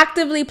 but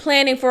actively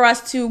planning for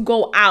us to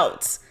go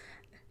out.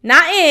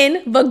 Not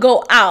in, but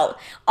go out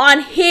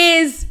on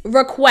his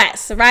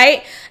request,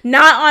 right?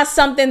 Not on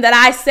something that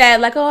I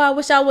said, like, oh, I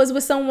wish I was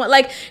with someone.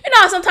 Like, you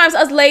know, sometimes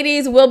us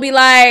ladies will be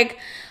like,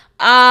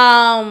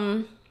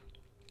 damn,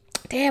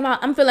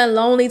 I'm feeling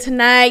lonely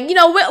tonight. You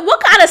know, we'll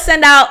kind of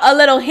send out a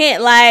little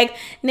hint like,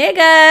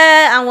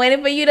 nigga, I'm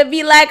waiting for you to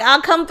be like,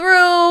 I'll come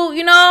through,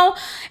 you know?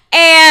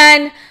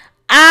 And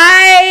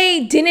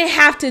I didn't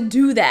have to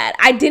do that.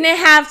 I didn't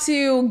have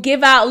to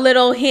give out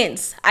little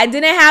hints. I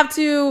didn't have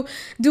to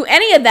do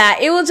any of that.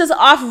 It was just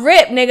off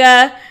rip,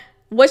 nigga.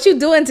 What you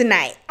doing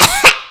tonight?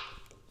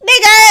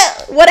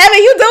 Nigga, whatever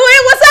you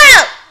doing, what's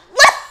up?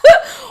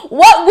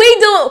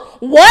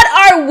 What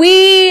are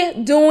we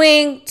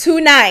doing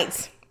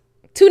tonight?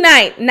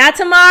 Tonight, not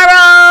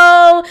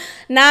tomorrow,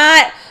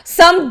 not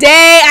someday.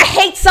 I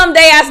hate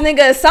someday ass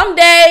niggas.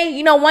 Someday,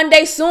 you know, one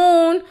day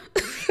soon.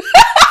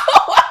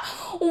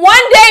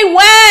 One day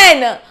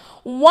when?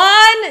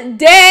 One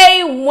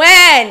day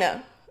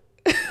when?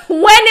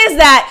 When is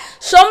that?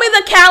 Show me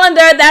the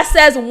calendar that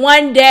says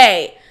one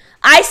day.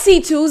 I see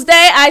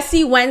Tuesday. I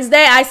see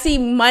Wednesday. I see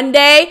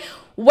Monday.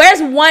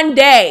 Where's one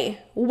day?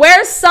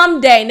 Where's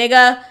someday,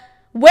 nigga?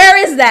 Where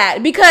is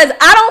that? Because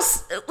I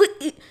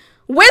don't...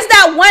 Where's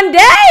that one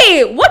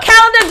day? What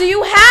calendar do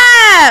you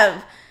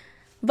have?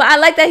 But I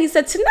like that he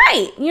said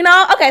tonight, you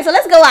know? Okay, so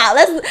let's go out.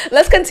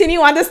 Let's continue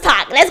on this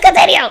talk. Let's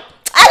continue.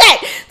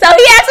 Okay, so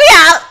he asked me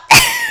out.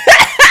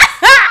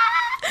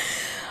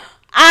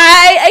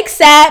 I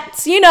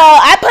accept, you know,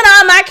 I put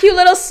on my cute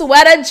little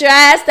sweater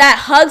dress that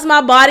hugs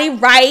my body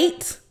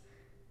right.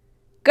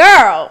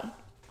 Girl.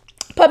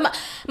 But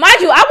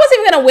mind you, I wasn't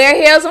even going to wear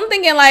heels. I'm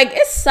thinking like,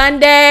 it's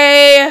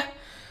Sunday.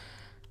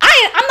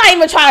 I'm not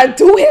even trying to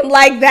do him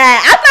like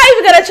that. I'm not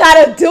even going to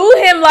try to do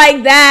him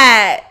like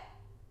that.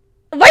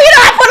 But you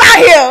know, I put on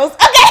heels.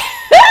 Okay.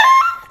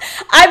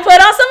 I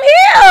put on some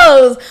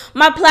heels.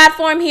 My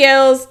platform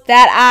heels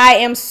that I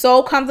am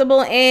so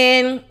comfortable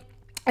in.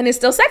 And it's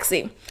still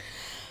sexy.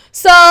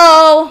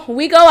 So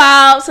we go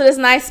out to this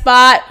nice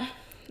spot.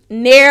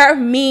 near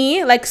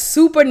me, like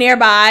super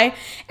nearby.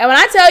 And when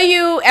I tell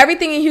you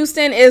everything in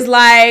Houston is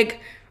like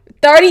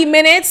 30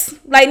 minutes,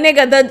 like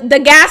nigga, the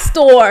gas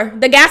store,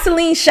 the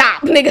gasoline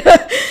shop, nigga.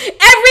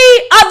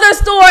 Every other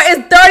store is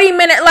 30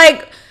 minutes.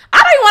 Like,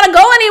 I don't even want to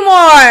go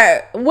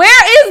anymore.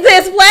 Where is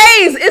this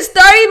place? It's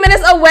 30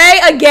 minutes away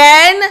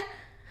again.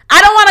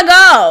 I don't want to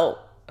go.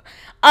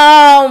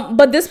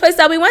 But this place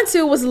that we went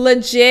to was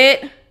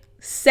legit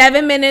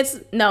 7 minutes.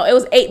 No, it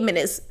was 8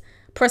 minutes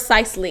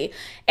precisely.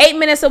 8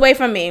 minutes away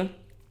from me.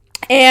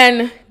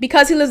 And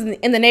because he lives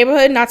in the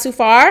neighborhood, not too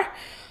far,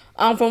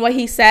 from what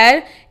he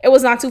said, it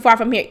was not too far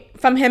from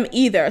him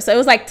either. So it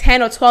was like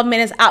 10 or 12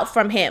 minutes out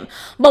from him.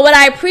 But what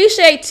I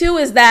appreciate too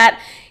is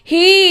that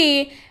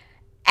he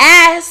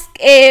asked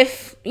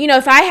if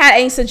I had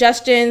any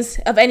suggestions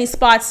of any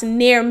spots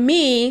near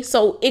me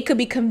so it could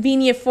be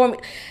convenient for me.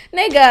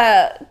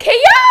 Nigga, can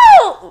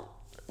y'all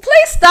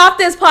please stop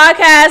this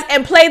podcast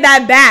and play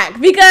that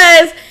back?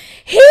 Because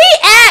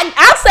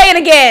I'll say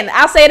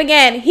it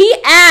again. He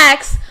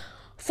asked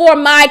for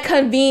my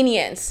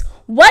convenience.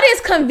 What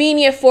is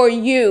convenient for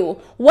you?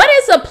 What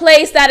is a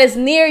place that is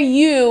near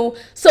you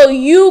so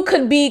you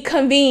could be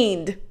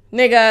convened?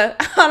 Nigga,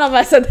 I don't know if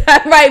I said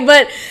that right,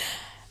 but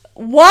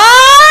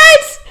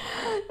what?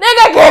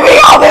 Nigga, give me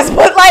all this,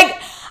 but like,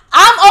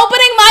 I'm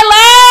opening my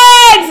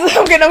legs.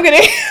 I'm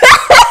kidding.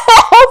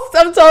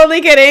 I'm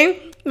totally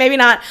kidding. Maybe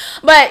not,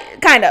 but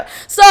kind of.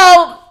 So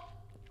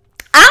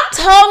I'm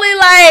totally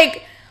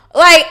like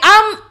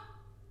I'm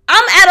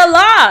at a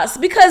loss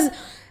because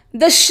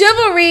the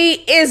chivalry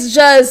is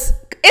just,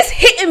 it's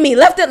hitting me.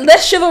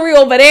 There's chivalry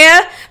over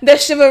there.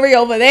 There's chivalry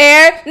over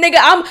there. Nigga,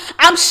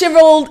 I'm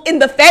chivaled in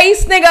the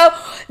face, nigga.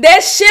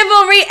 There's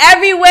chivalry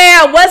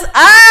everywhere. What's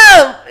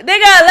up?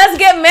 Nigga, let's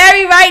get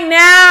married right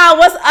now.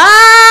 What's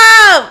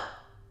up?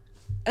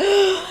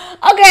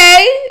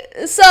 Okay,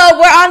 so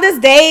we're on this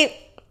date.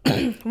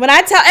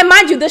 And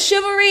mind you, the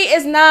chivalry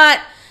is not,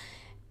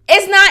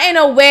 it's not in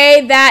a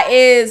way that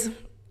is,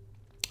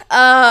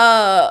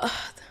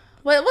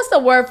 what's the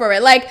word for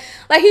it? Like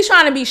he's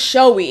trying to be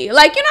showy.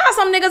 Like, you know how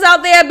some niggas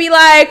out there be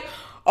like,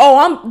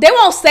 oh, they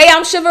won't say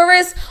I'm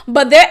chivalrous,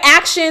 but their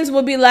actions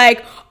will be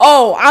like,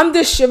 oh, I'm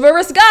the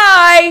chivalrous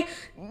guy.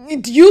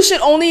 You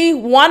should only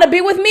want to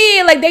be with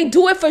me. Like, they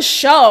do it for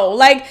show.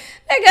 Like,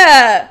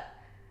 nigga,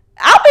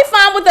 I'll be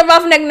fine with the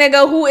roughneck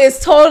nigga who is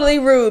totally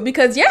rude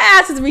because your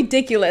ass is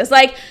ridiculous.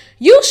 Like,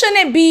 you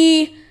shouldn't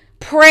be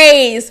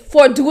praised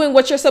for doing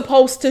what you're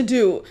supposed to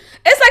do.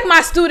 It's like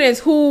my students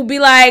who be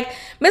like,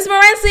 Miss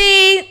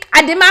Morency,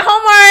 I did my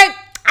homework.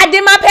 I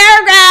did my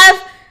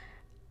paragraph.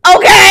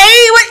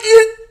 Okay.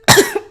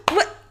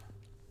 What?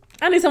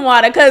 I need some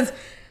water because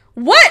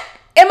what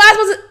am I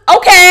supposed to?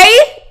 Okay.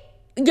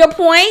 Your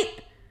point.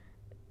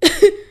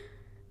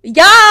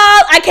 Y'all,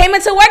 I came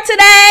into work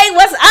today.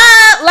 What's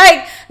up?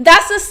 Like,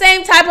 that's the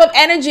same type of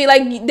energy.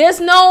 Like, there's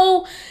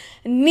no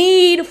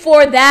need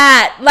for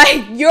that.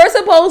 Like, you're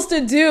supposed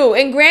to do.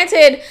 And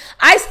granted,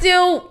 I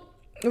still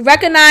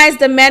recognize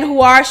the men who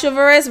are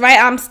chivalrous, right?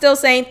 I'm still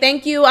saying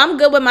thank you. I'm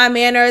good with my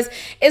manners.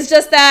 It's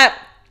just that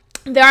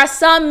there are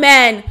some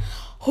men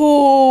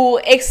who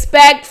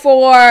expect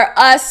for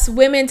us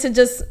women to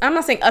just, I'm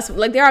not saying us,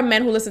 like there are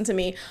men who listen to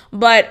me,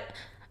 but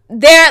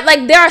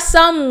there are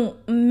some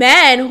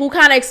men who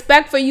kind of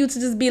expect for you to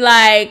just be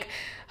like,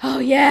 oh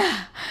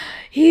yeah,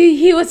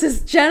 he was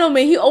this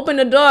gentleman. He opened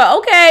the door.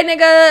 Okay,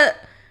 nigga,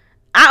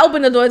 I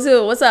opened the door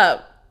too. What's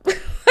up?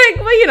 Like,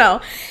 well, you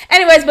know.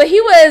 Anyways, but he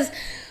was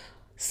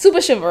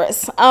super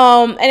chivalrous.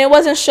 And it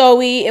wasn't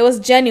showy. It was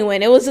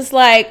genuine. It was just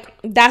like,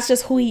 that's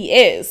just who he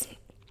is.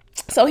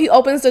 So he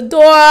opens the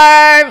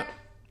door.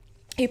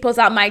 He pulls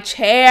out my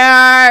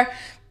chair.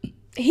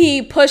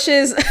 He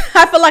pushes,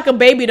 I feel like a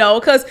baby though,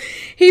 because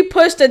he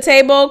pushed the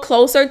table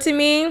closer to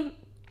me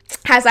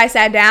as I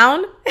sat down.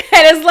 And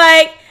it's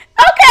like,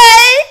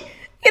 okay,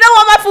 you don't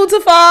want my food to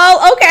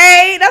fall.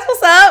 Okay, that's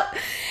what's up.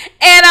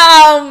 And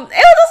it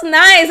was just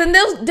nice. And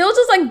there was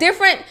just like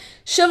different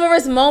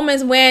chivalrous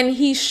moments when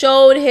he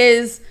showed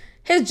his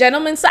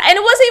gentleman side. And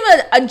it wasn't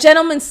even a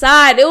gentleman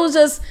side. It was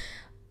just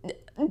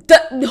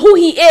who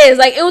he is.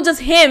 Like, it was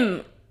just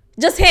him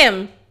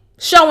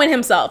showing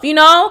himself, you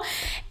know?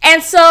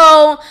 And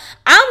so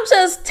I'm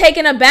just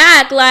taken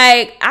aback.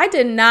 Like, I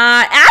don't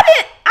know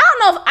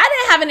if I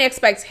didn't have any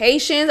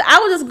expectations. I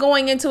was just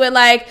going into it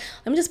like,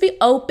 let me just be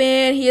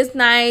open. He is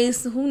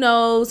nice. Who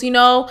knows, you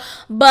know?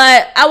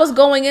 But I was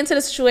going into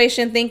the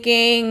situation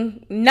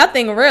thinking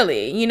nothing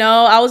really, you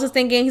know? I was just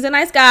thinking he's a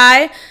nice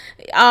guy.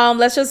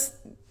 Let's just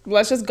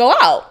go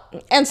out.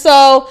 And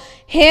so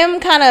him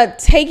kind of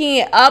taking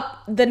it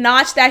up the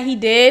notch that he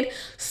did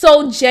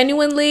so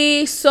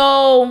genuinely,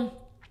 so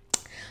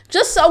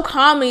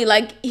calmly,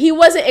 like he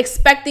wasn't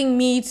expecting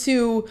me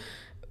to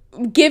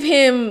give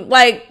him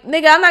like,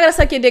 nigga, I'm not gonna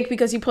suck your dick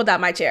because you pulled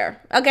out my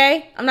chair.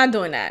 Okay? I'm not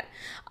doing that.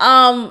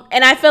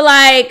 And I feel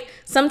like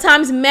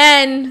sometimes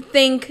men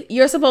think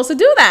you're supposed to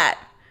do that.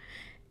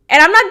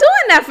 And I'm not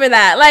doing that for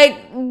that. Like,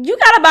 you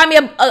gotta buy me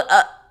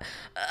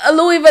a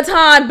Louis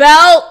Vuitton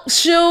belt,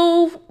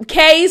 shoe,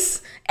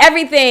 case,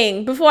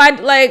 everything before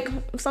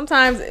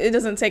sometimes it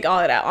doesn't take all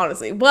of that,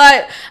 honestly,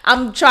 but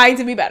I'm trying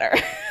to be better.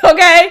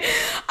 Okay.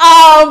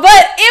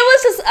 But it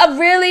was just a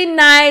really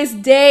nice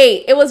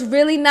date. It was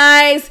really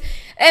nice.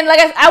 And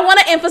I want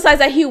to emphasize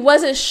that he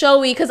wasn't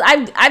showy, because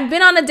I've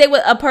been on a date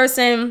with a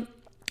person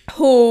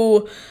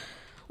who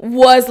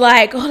was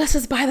like, oh, let's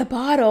just buy the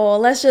bottle.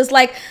 Let's just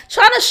trying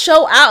to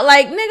show out,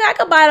 nigga, I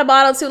could buy the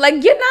bottle too.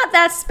 You're not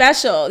that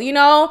special,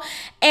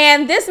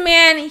 And this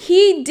man,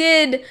 he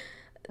did,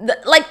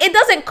 it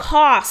doesn't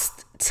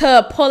cost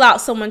to pull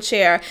out someone's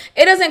chair.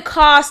 It doesn't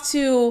cost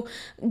to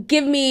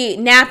give me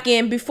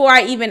napkin before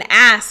I even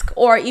ask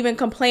or even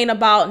complain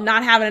about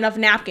not having enough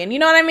napkin. You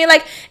know what I mean?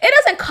 It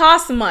doesn't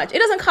cost much. It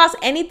doesn't cost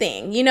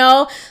anything,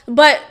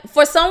 But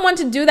for someone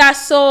to do that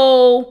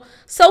so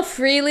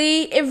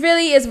freely, it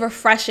really is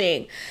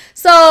refreshing.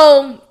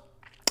 So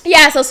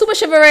yeah, so super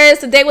chivalrous.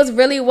 The date was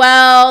really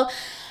well.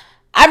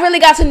 I really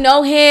got to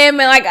know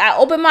him, and I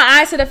opened my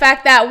eyes to the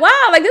fact that,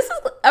 wow, this is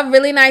a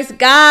really nice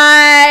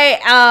guy.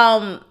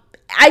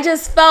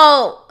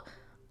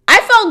 I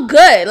felt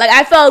good.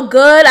 I felt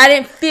good. I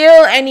didn't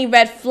feel any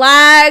red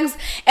flags.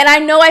 And I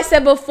know I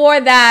said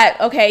before that,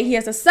 okay, he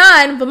has a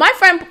son, but my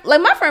friend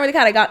really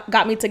kind of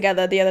got me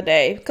together the other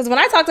day, because when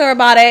I talked to her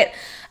about it,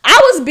 I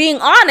was being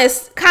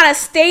honest, kind of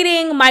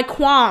stating my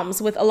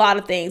qualms with a lot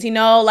of things,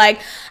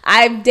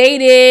 I've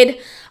dated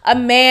a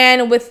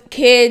man with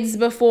kids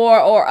before,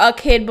 or a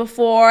kid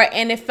before,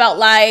 and it felt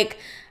like,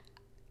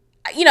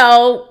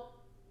 oh,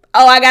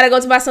 I gotta go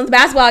to my son's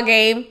basketball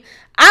game.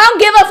 I don't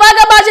give a fuck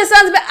about your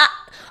son's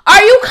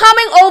are you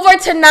coming over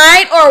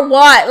tonight or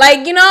what?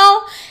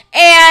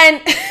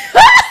 And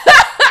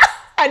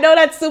I know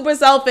that's super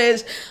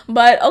selfish,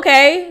 but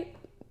okay.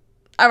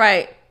 All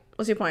right.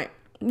 What's your point?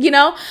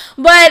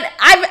 But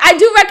I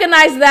do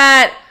recognize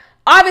that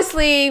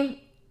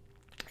obviously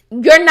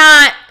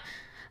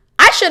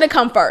I should have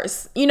come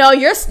first.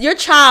 Your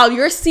child,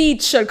 your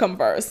seed should come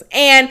first.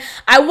 And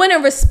I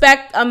wouldn't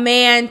respect a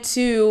man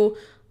to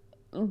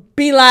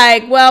be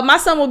like, well, my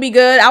son will be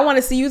good. I want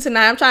to see you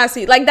tonight. I'm trying to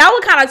see. That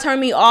would kind of turn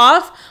me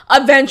off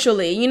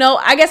eventually.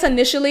 I guess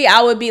initially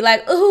I would be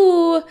like,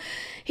 ooh,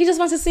 he just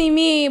wants to see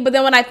me. But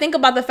then when I think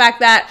about the fact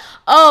that,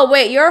 oh,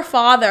 wait, you're a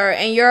father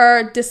and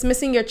you're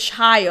dismissing your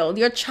child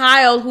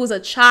who's a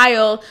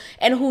child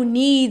and who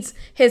needs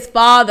his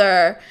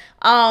father,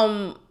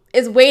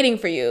 is waiting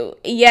for you,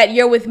 yet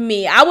you're with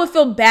me, I would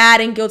feel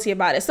bad and guilty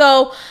about it.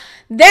 So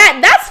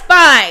that's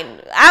fine.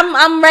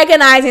 I'm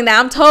recognizing that.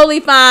 I'm totally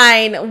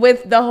fine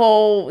with the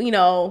whole,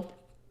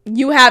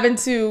 you having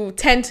to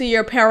tend to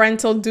your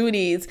parental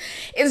duties.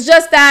 It's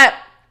just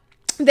that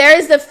there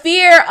is the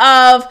fear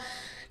of,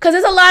 because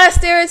there's a lot of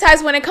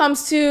stereotypes when it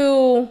comes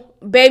to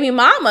baby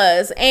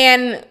mamas,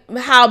 and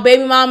how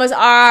baby mamas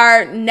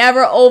are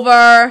never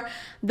over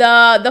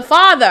the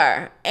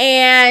father,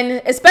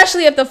 and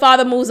especially if the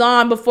father moves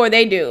on before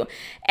they do.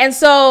 And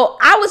so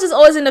I was just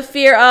always in the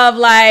fear of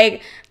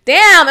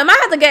damn, am I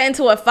have to get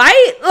into a fight?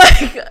 I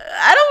don't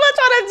want to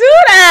try to do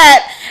that.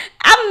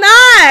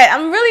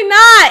 I'm really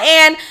not.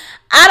 And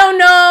I don't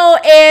know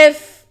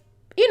if,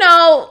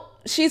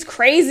 she's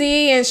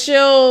crazy and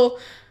she'll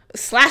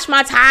slash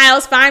my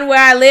tiles, find where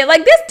I live.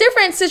 This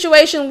different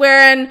situation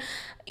where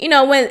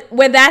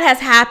that has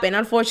happened,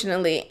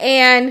 unfortunately.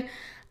 And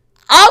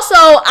also,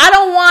 I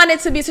don't want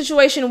it to be a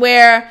situation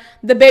where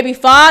the baby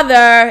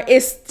father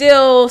is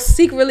still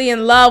secretly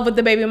in love with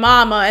the baby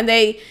mama, and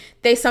they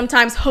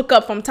sometimes hook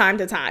up from time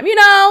to time,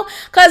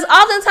 because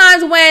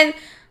oftentimes when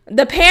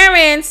the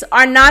parents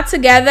are not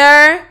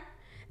together,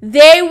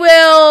 they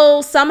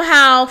will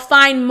somehow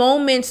find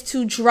moments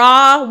to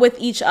draw with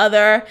each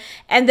other.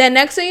 And then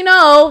next thing you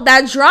know,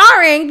 that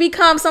drawing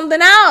becomes something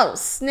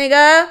else,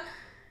 nigga.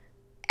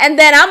 And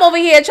then I'm over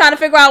here trying to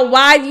figure out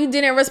why you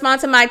didn't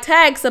respond to my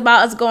text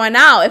about us going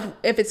out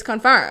if it's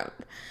confirmed.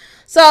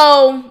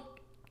 So,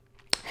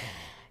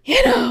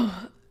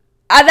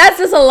 that's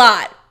just a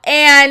lot.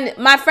 And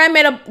my friend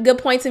made a good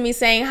point to me,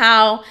 saying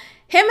how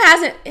him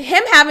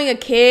having a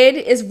kid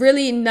is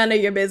really none of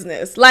your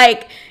business.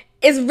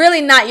 It's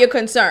really not your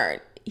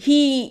concern.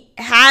 He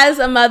has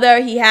a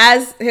mother. He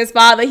has his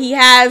father. He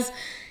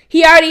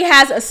already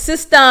has a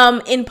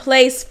system in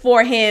place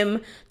for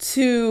him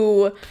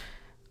to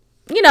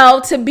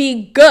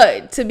be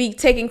good, to be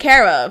taken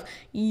care of.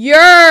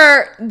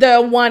 You're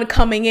the one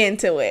coming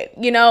into it.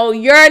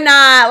 You're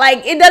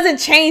not, it doesn't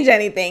change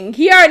anything.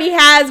 He already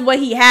has what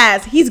he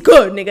has. He's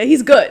good, nigga.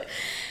 He's good.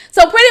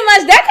 So pretty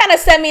much that kind of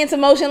set me into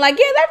motion. Yeah,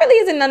 that really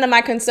isn't none of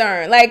my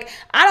concern. I'm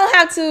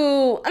not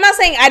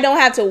saying I don't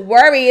have to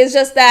worry. It's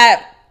just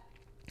that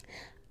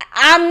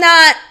I'm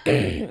not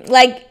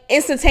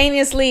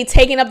instantaneously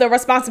taking up the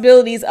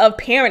responsibilities of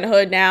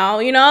parenthood now,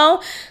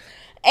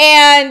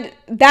 and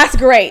that's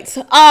great.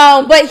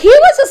 But he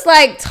was just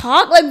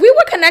we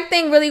were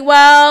connecting really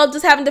well,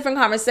 just having different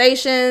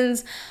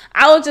conversations.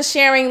 I was just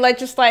sharing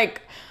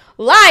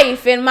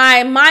life and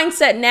my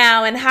mindset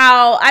now, and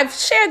how I've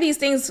shared these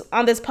things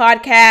on this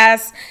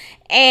podcast,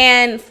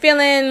 and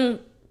feeling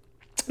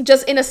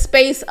just in a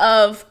space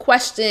of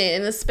question,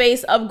 in a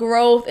space of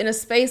growth, in a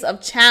space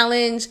of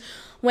challenge,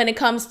 when it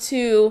comes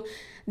to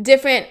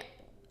different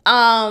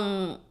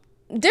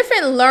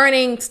different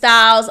learning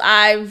styles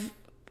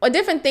or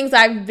different things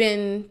I've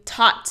been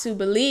taught to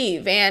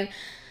believe. And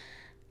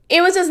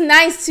it was just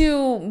nice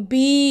to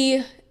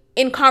be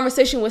in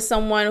conversation with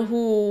someone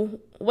who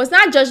was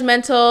not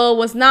judgmental,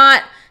 was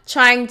not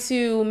trying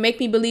to make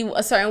me believe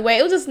a certain way.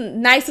 It was just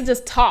nice to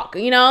just talk,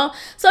 you know?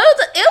 So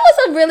it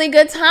was a really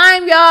good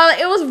time, y'all.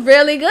 It was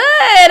really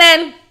good.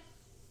 And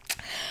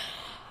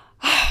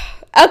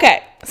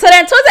okay, so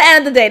then towards the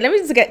end of the day, let me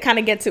just get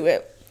to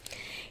it.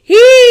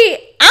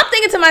 I'm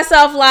thinking to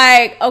myself,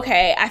 like,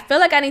 okay, I feel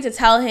like I need to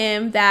tell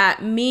him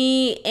that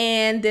me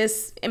and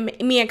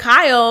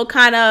Kyle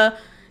kind of,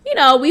 you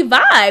know, we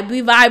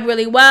vibe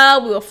really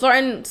well. We were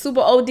flirting super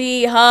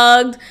OD,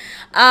 hugged.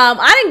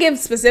 I didn't give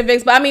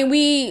specifics, but I mean,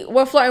 we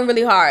were flirting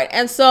really hard.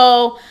 And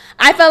so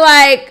I felt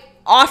like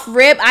off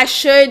rip, I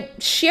should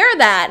share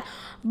that.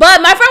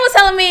 But my friend was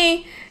telling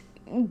me,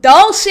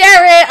 don't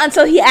share it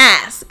until he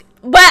asks.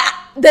 But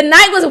the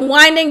night was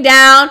winding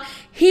down.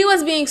 He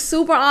was being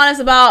super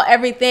honest about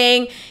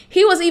everything.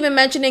 He was even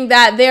mentioning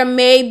that there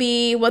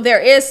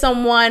is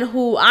someone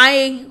who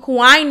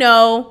I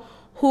know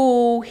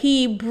who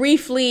he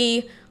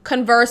briefly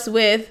conversed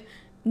with.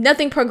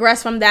 Nothing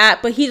progressed from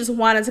that, but he just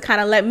wanted to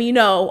kind of let me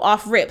know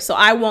off rip so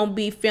I won't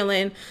be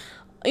feeling,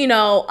 you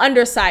know,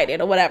 undersided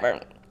or whatever.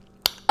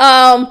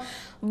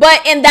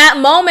 But in that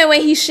moment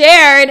when he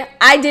shared,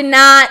 I did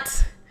not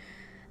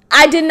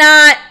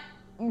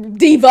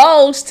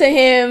divulge to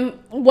him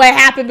what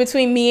happened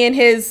between me and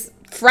his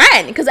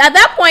friend, because at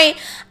that point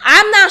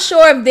I'm not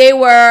sure if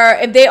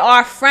they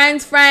are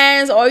friends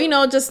or, you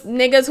know, just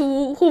niggas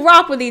who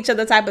rock with each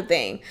other type of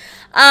thing.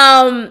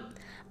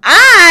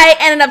 I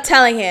ended up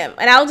telling him,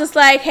 and I was just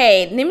like,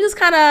 hey, let me just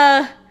kind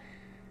of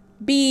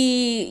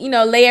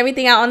lay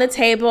everything out on the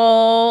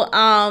table.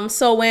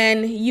 So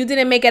when you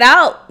didn't make it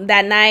out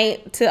that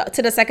night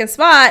to the second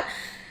spot,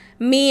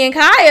 me and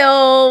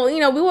Kyle, you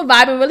know, we were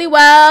vibing really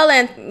well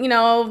and, you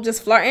know,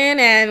 just flirting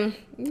and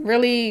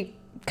really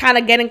kind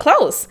of getting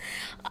close.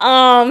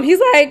 He's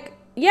like,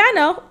 yeah, I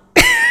know.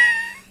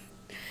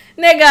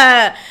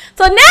 Nigga.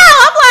 So now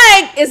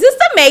I'm like, is this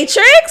the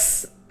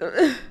Matrix?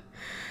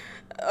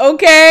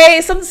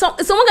 Okay.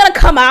 Someone gonna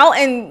come out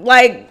and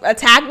like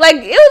attack? Like,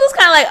 it was just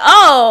kind of like,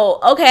 oh,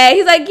 okay.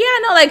 He's like, yeah, I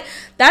know. Like,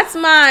 that's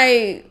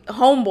my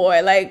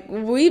homeboy. Like,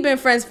 we've been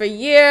friends for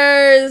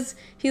years.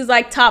 He's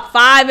like top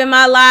 5 in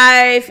my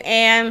life,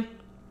 and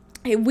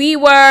we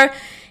were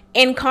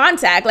in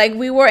contact, like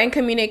we were in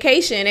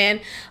communication, and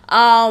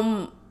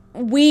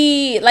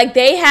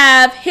they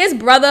have his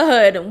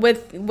brotherhood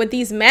with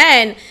these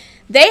men.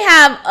 They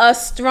have a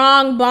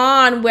strong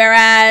bond,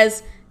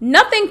 whereas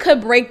nothing could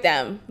break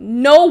them.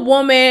 No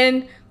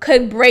woman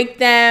could break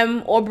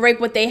them or break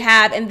what they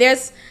have, and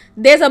there's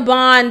a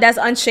bond that's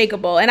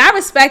unshakable, and I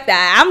respect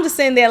that. I'm just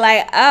sitting there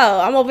like, oh,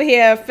 I'm over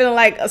here feeling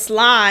like a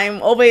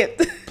slime over here.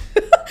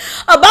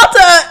 I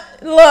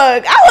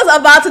was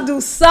about to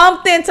do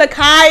something to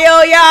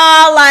Kyle,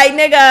 y'all. Like,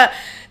 nigga,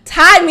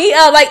 tie me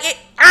up. Like,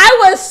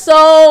 I was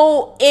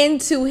so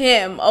into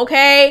him,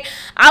 okay?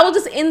 I was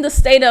just in the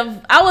state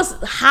of, I was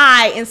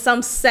high in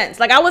some sense.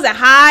 Like, I wasn't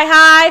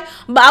high,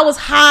 but I was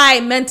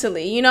high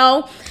mentally, you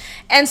know?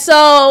 And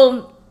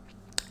so,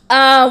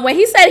 when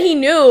he said he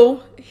knew,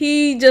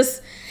 he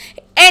didn't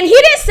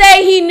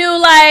say he knew,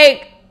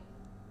 like,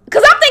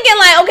 because I'm thinking,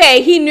 like,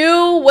 okay, he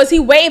knew. Was he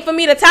waiting for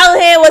me to tell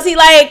him? Was he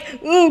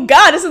like,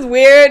 God, this is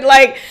weird?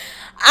 Like,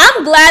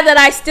 I'm glad that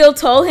I still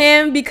told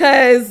him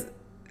because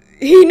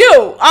he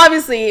knew,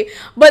 obviously.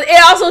 But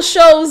it also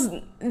shows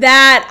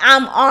that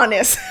I'm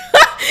honest.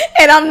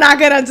 And I'm not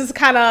going to just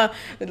kind of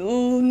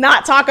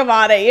not talk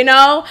about it, you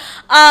know?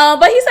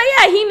 But he said,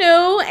 yeah, he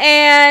knew.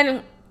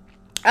 And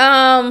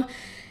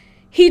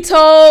he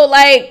told,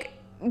 like,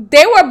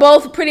 they were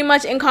both pretty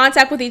much in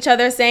contact with each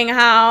other, saying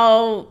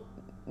how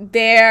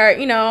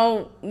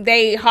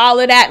they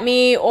hollered at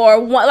me, or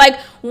like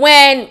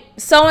when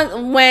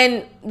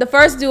the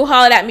first dude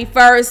hollered at me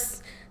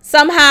first,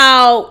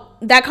 somehow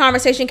that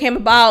conversation came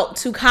about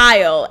to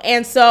Kyle,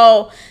 and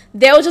so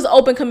there was just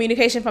open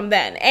communication from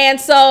then.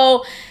 And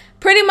so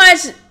pretty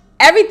much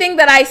everything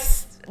that I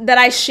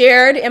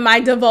shared in my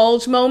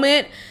divulge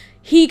moment,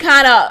 he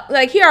kind of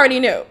like, he already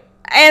knew.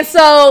 And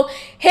so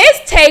his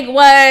take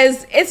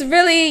was, it's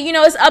really, you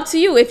know, it's up to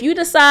you. If you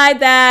decide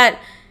that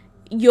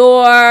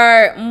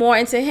you're more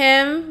into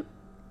him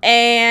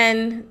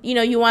and, you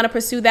know, you want to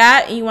pursue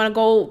that and you want to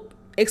go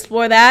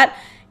explore that,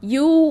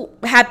 you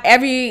have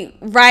every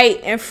right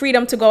and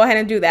freedom to go ahead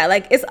and do that.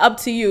 Like, it's up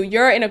to you.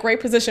 You're in a great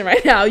position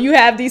right now. You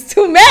have these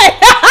 2 men. And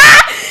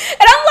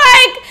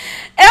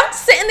I'm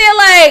sitting there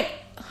like,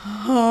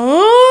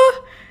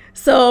 huh?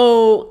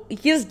 So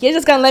you're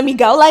just gonna let me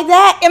go like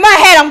that? In my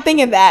head, I'm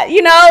thinking that,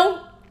 you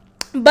know?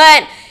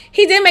 But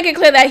he did make it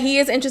clear that he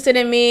is interested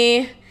in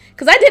me.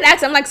 Because I did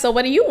ask him, like, so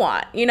what do you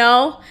want, you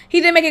know? He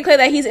did make it clear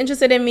that he's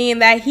interested in me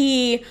and that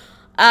he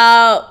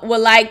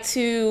would like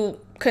to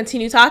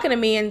continue talking to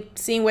me and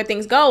seeing where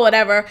things go,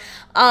 whatever.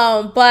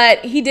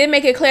 But he did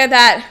make it clear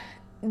that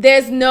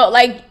there's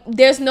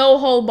no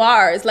whole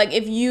bars. Like,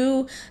 if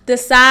you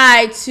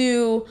decide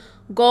to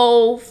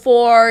go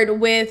forward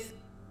with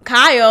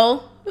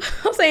Kyle,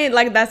 I'm saying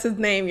like that's his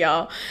name,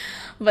 y'all,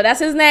 but that's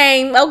his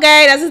name.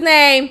 Okay, that's his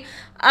name.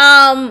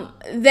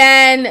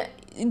 Then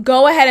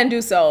go ahead and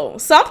do so.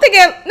 So I'm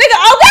thinking, nigga,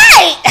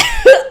 okay,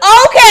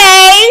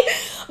 okay.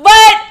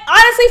 But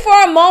honestly,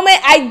 for a moment,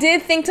 I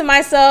did think to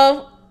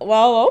myself,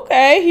 well,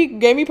 okay, he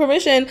gave me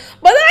permission.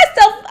 But then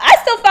I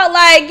still felt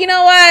like, you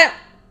know what?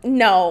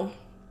 No.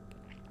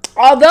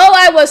 Although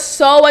I was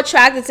so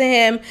attracted to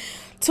him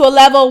to a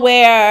level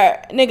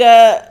where,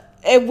 nigga,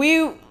 if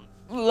we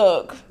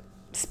look,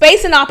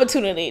 space and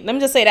opportunity. Let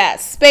me just say that.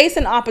 Space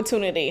and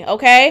opportunity,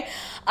 okay?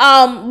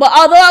 But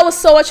although I was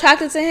so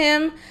attracted to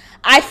him,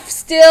 I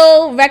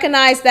still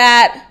recognize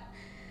that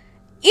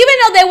even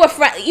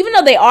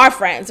though they are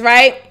friends,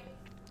 right?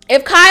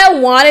 If Kyle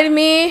wanted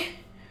me,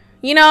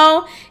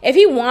 if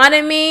he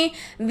wanted me,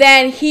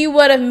 then he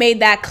would have made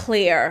that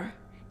clear.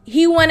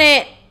 He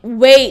wouldn't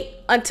wait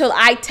until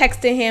I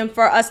texted him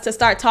for us to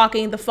start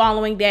talking the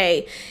following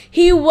day.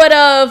 He would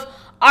have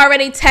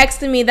already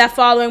texted me that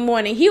following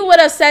morning. He would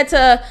have said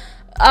to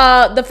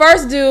the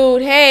first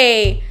dude,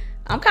 hey,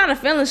 I'm kind of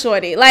feeling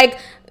shorty. Like,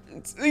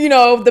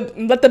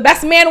 let the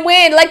best man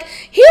win. Like,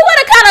 he would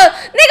have kind of,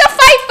 nigga,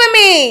 fight for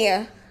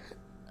me.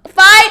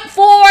 Fight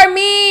for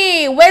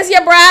me. Where's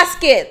your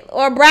bracket,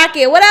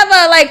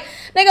 whatever. Like,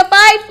 nigga,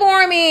 fight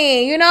for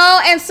me,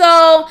 And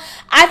so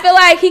I feel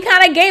like he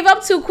kind of gave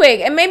up too quick.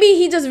 And maybe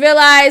he just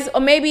realized,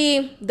 or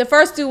maybe the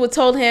first dude would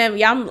told him,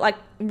 yeah, I'm like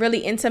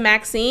really into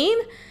Maxine.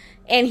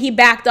 And he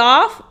backed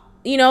off,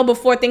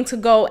 before things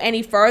could go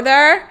any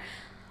further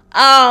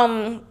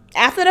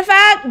after the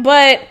fact.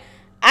 But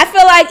I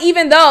feel like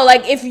even though,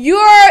 like, if you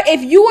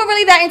were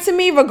really that into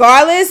me,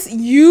 regardless,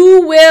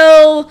 you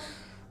will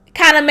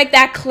kind of make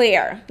that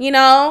clear,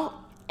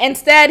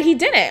 Instead, he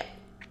didn't.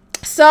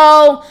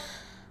 So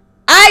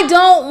I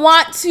don't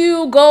want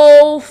to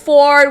go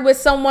forward with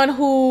someone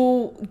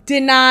who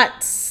did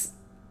not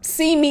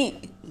see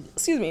me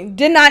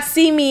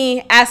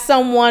as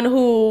someone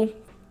who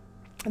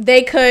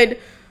they could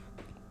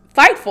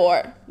fight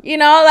for.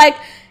 Like,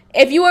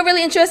 if you were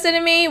really interested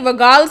in me,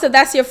 regardless if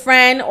that's your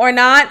friend or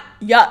not,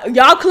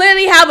 y'all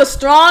clearly have a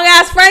strong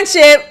ass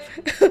friendship.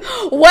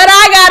 What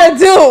I gotta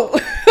do?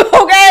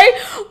 Okay?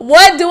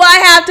 What do I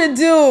have to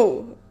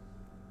do?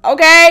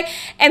 Okay?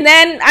 And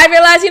then I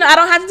realized, I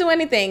don't have to do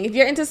anything. If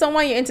you're into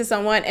someone, you're into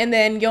someone, and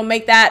then you'll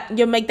make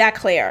that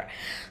clear.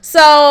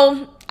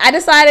 So I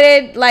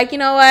decided, like, you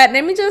know what?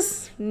 Let me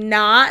just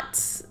not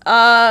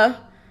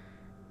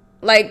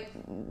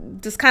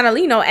just kind of,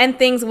 end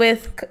things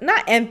with,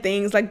 not end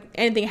things like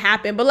anything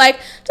happened, but like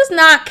just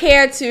not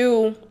care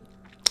to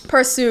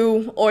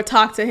pursue or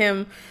talk to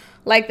him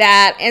like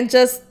that, and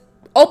just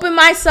open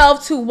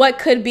myself to what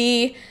could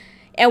be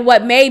and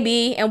what may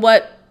be and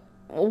what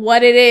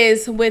it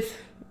is with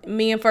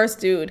me and first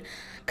dude.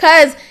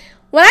 Cause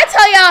when I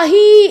tell y'all,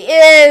 he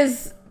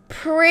is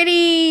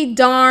pretty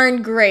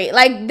darn great.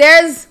 Like,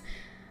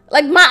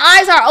 my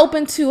eyes are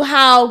open to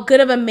how good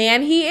of a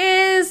man he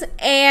is.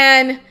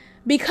 And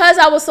because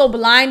I was so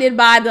blinded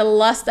by the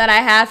lust that I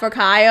had for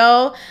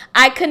Kyle,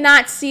 I could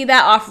not see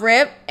that off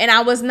rip, and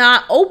I was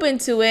not open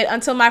to it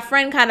until my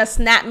friend kind of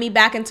snapped me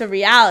back into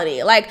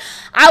reality. Like,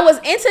 I was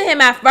into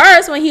him at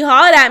first when he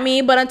hollered at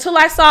me, but until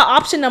I saw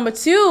option number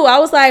 2, I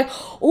was like,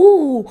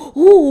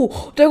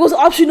 ooh, there goes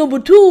option number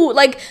 2.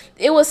 Like,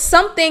 it was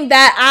something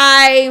that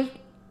I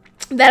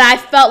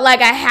felt like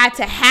I had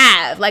to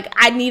have. Like,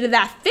 I needed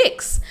that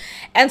fix.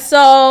 And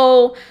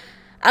so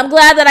I'm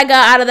glad that I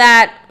got out of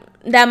that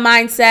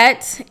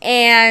mindset.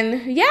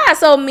 And yeah,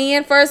 so me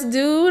and first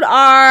dude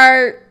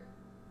are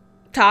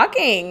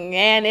talking,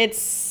 and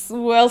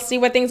we'll see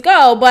where things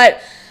go. But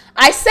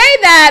I say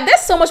that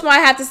there's so much more I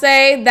have to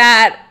say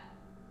that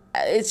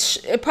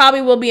it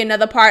probably will be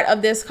another part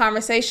of this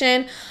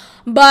conversation.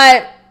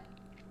 But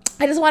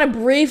I just want to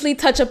briefly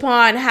touch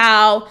upon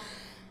how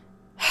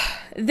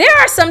there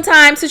are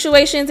sometimes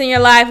situations in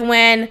your life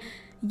when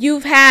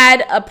you've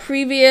had a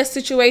previous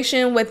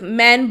situation with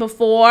men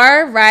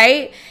before,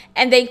 right?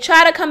 And they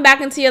try to come back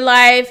into your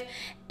life,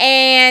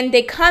 and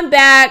they come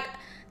back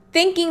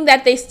thinking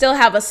that they still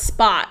have a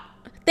spot,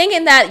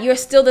 thinking that you're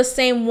still the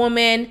same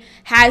woman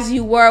as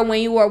you were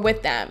when you were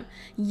with them.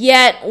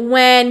 Yet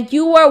when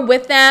you were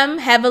with them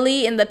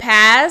heavily in the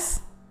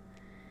past,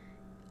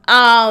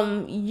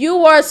 you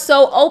were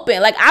so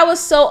open. Like, I was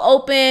so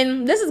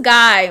open. This is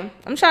Guy.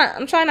 I'm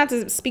trying not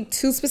to speak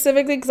too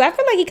specifically because I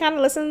feel like he kind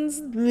of listens.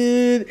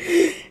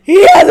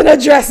 He hasn't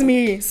addressed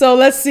me, so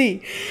let's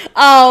see.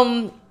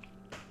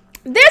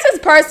 There's this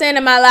person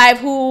in my life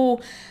who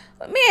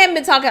me and him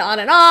been talking on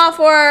and off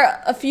for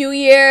a few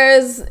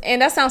years,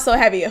 and that sounds so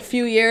heavy, a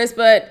few years,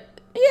 but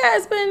yeah,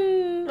 it's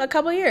been a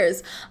couple of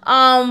years.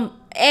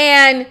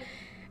 And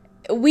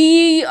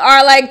we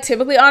are like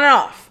typically on and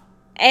off,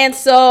 and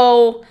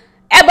so.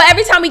 But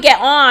every time we get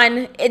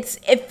on,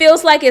 it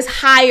feels like it's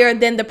higher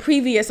than the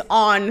previous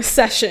on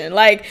session.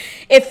 Like,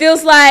 it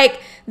feels like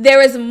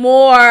there is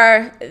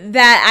more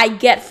that I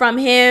get from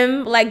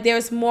him. Like,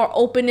 there's more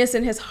openness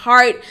in his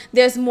heart.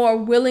 There's more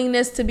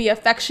willingness to be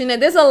affectionate.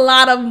 There's a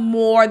lot of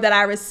more that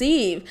I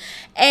receive.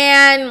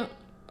 And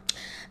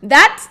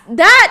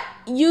that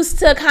used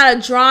to kind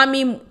of draw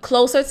me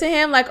closer to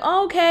him. Like,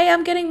 oh, okay,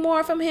 I'm getting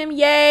more from him.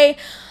 Yay.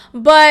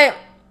 But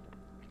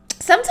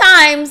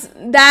sometimes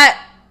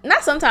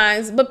not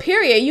sometimes, but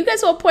period, you get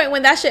to a point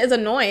when that shit is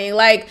annoying.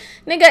 Like,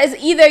 nigga, it's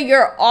either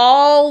you're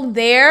all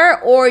there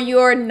or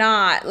you're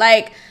not.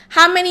 Like,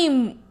 how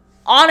many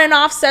on and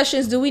off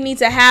sessions do we need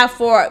to have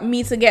for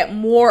me to get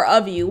more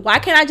of you? Why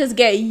can't I just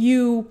get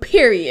you,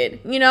 period?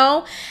 You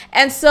know?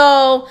 And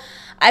so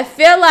I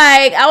feel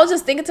like I was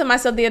just thinking to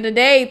myself the other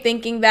day,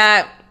 thinking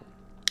that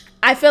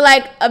I feel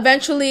like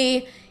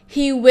eventually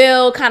he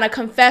will kind of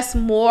confess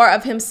more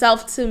of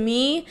himself to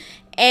me,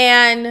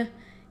 and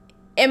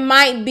it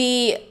might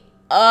be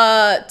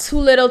a too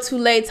little too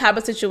late type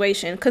of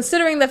situation,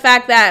 considering the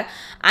fact that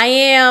I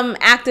am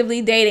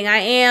actively dating. I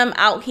am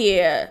out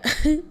here.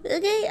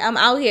 Okay, I'm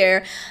out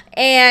here.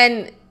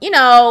 And, you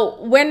know,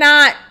 we're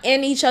not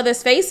in each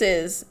other's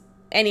faces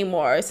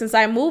anymore since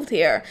I moved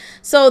here.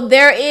 So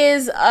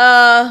there's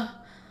a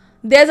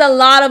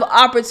lot of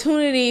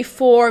opportunity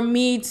for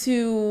me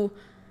to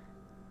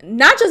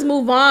not just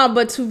move on,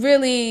 but to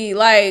really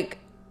like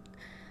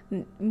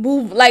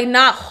move, like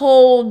not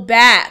hold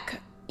back,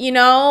 you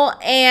know?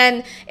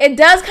 And it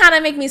does kind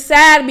of make me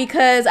sad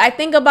because I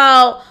think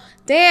about,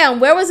 damn,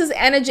 where was this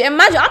energy? And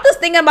mind you, I'm just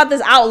thinking about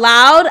this out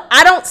loud.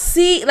 I don't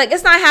see, like,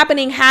 it's not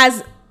happening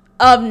as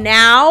of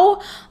now,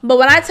 but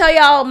when I tell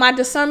y'all my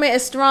discernment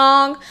is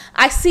strong,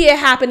 I see it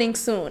happening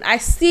soon. I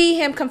see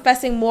him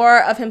confessing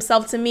more of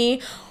himself to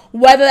me,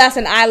 whether that's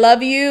an I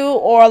love you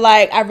or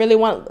like I really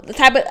want the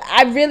type of,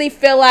 I really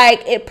feel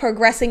like it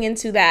progressing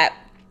into that.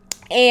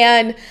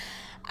 And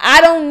I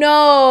don't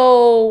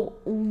know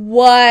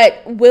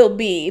what will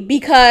be,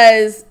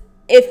 because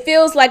it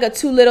feels like a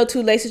too little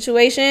too late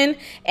situation,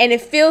 and it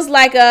feels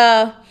like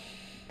a,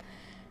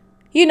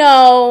 you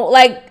know,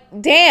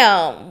 like,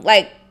 damn,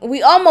 like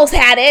we almost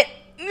had it.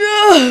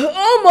 Ugh,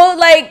 almost,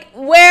 like,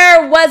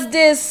 where was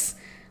this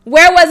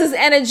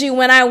energy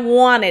when I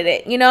wanted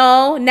it, you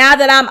know? Now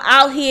that I'm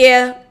out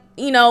here,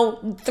 you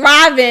know,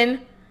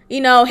 thriving,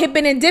 you know,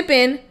 hipping and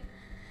dipping,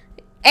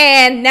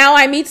 and now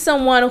I meet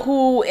someone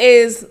who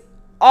is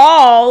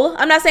all,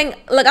 I'm not saying,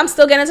 look, I'm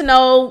still getting to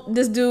know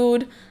this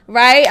dude,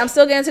 right? I'm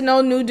still getting to know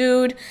a new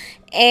dude,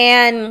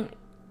 and,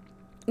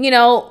 you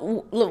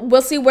know,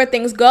 we'll see where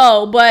things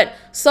go. But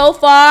so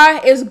far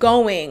it's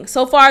going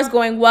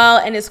well,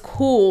 and it's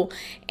cool.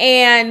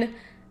 And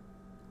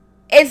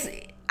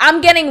I'm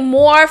getting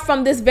more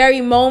from this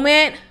very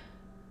moment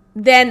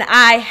than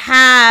I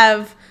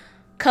have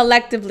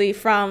collectively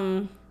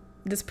from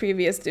this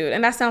previous dude.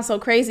 And that sounds so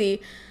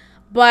crazy.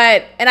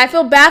 And I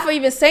feel bad for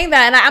even saying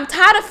that. And I'm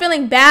tired of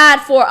feeling bad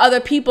for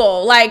other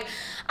people. Like,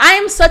 I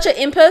am such an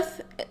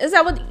empath. Is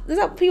that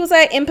what people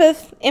say?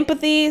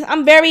 Empathy.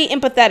 I'm very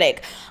empathetic.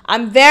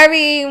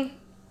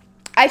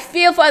 I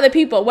feel for other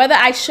people, whether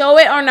I show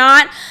it or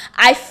not.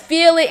 I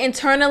feel it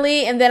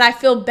internally, and then I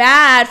feel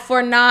bad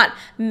for not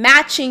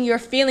matching your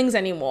feelings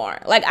anymore.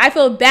 Like, I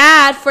feel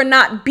bad for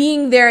not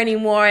being there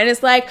anymore. And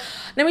it's like,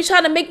 let me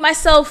try to make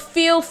myself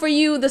feel for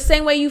you the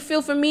same way you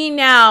feel for me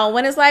now.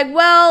 When it's like,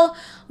 well,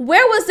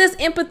 where was this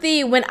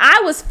empathy when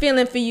I was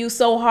feeling for you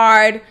so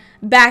hard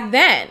back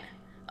then?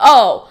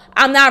 Oh,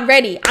 I'm not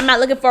ready. I'm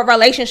not looking for a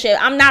relationship.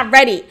 I'm not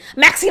ready.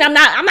 Maxine, I'm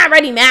not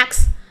ready,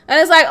 Max. And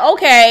it's like,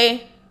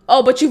 okay.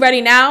 Oh, but you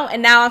ready now?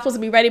 And now I'm supposed to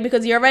be ready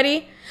because you're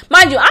ready?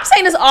 Mind you, I'm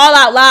saying this all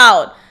out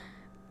loud.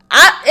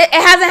 It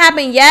hasn't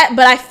happened yet,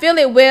 but I feel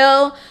it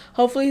will.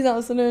 Hopefully he's not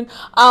listening.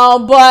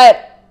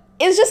 But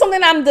it's just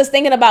something I'm just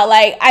thinking about.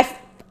 Like,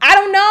 I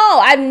don't know.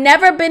 I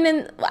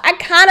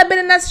kind of been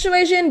in that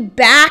situation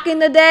back in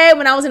the day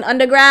when I was in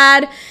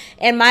undergrad,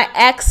 and my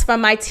ex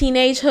from my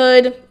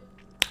teenagehood,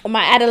 or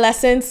my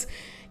adolescence,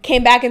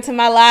 came back into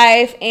my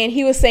life, and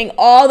he was saying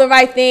all the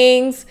right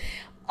things.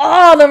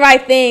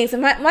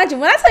 And mind you,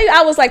 when I tell you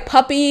I was like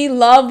puppy in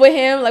love with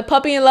him,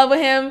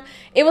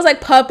 it was like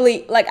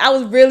puppy, like I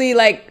was really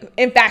like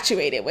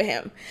infatuated with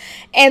him.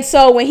 And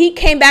so when he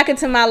came back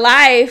into my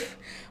life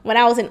when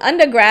I was in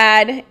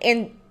undergrad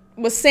and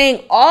was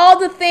saying all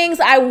the things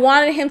I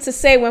wanted him to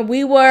say when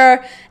we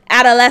were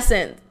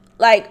adolescent,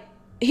 like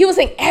he was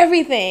saying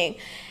everything,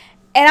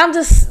 and I'm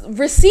just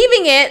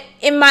receiving it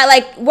in my,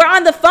 like, we're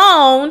on the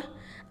phone,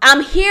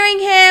 I'm hearing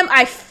him,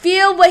 I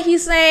feel what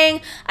he's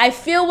saying, I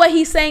feel what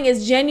he's saying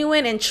is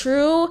genuine and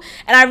true,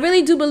 and I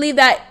really do believe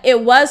that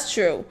it was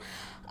true.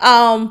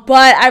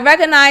 But I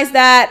recognize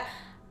that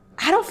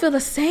I don't feel the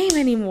same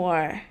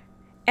anymore.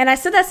 And I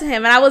said that to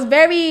him, and I was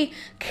very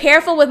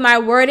careful with my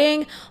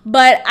wording,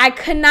 but I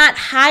could not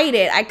hide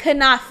it. I could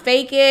not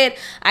fake it.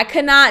 I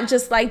could not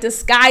just like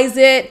disguise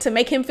it to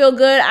make him feel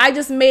good. I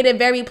just made it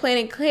very plain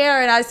and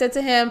clear, and I said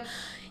to him,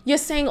 you're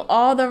saying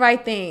all the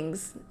right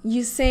things.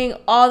 You're saying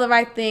all the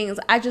right things.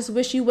 I just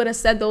wish you would have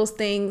said those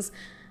things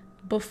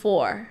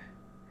before.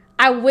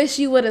 I wish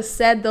you would have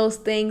said those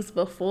things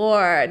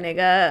before,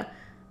 nigga.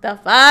 The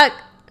fuck?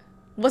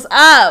 What's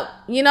up?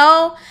 You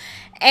know?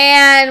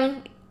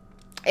 And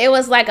it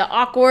was like not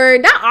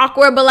awkward,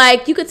 but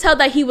like you could tell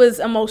that he was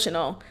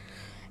emotional.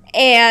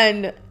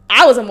 And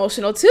I was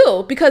emotional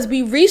too, because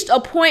we reached a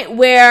point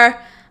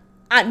where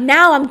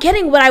now I'm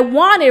getting what I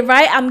wanted,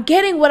 right? I'm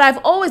getting what I've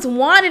always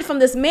wanted from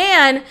this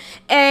man.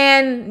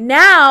 And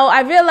now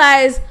I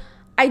realize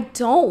I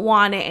don't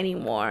want it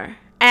anymore.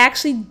 I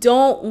actually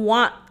don't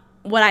want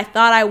what I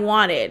thought I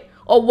wanted,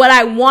 or what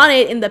I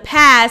wanted in the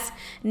past.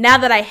 Now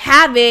that I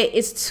have it,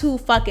 it's too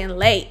fucking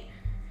late.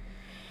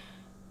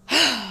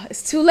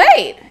 It's too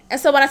late. And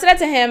so when I said that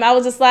to him, I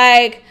was just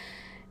like,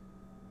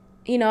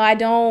 I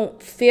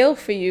don't feel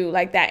for you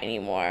like that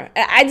anymore.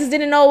 I just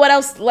didn't know what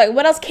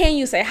else can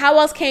you say? How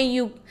else can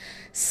you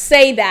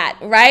say that,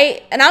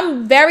 right? And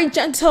I'm very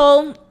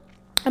gentle.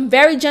 I'm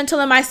very gentle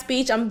in my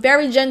speech. I'm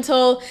very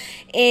gentle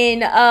in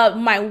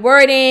my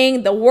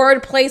wording, the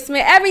word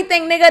placement,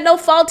 everything, nigga. No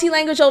faulty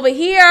language over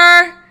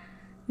here.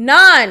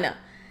 None.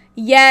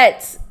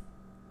 Yet,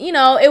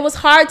 it was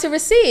hard to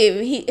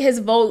receive. His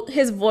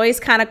voice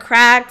kind of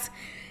cracked,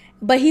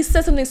 but he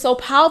said something so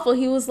powerful.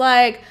 He was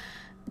like,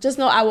 just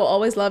know I will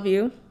always love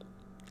you.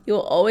 You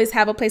will always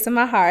have a place in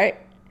my heart.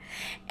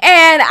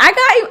 And I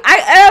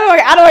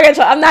don't want to get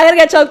choked. I'm not going to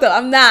get choked though.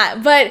 I'm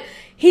not. But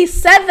he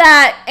said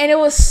that, and it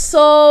was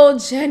so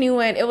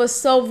genuine. It was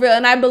so real.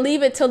 And I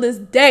believe it till this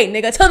day,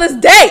 nigga. Till this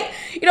day.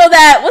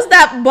 What's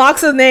that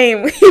boxer's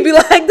name? He'd be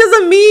like, there's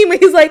a meme.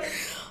 And he's like,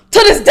 to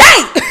this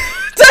day.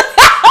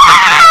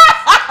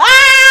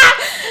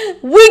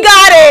 We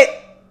got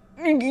it.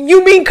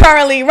 You mean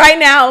currently, right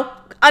now.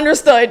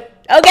 Understood.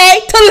 Okay?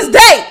 To this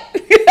day.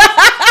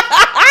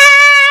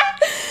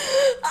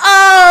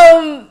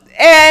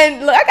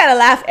 And look, I gotta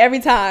laugh every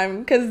time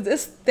because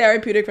it's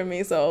therapeutic for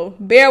me, so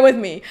bear with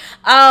me.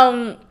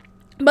 But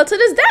to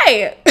this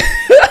day, and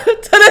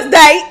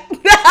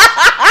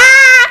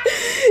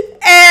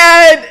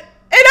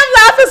I'm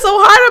laughing so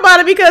hard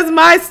about it because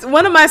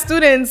one of my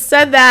students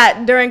said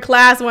that during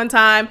class one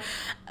time.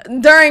 He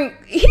said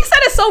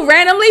it so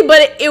randomly,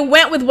 but it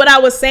went with what I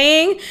was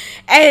saying.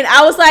 And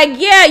I was like,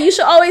 yeah, you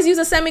should always use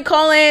a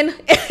semicolon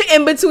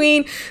in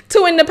between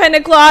two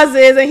independent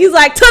clauses. And he's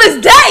like, to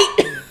this day.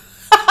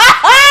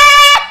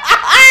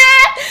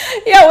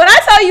 Yo, when I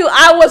tell you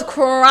I was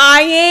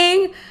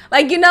crying,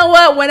 like, you know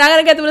what? We're not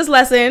going to get through this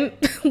lesson.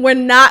 We're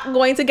not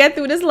going to get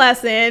through this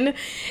lesson.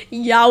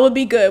 Y'all will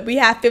be good. We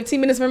have 15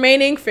 minutes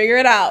remaining. Figure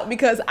it out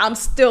because I'm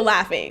still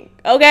laughing.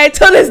 Okay?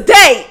 To this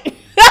day.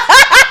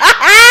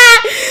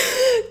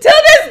 To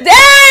this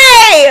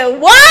day.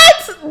 What?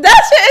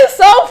 That shit is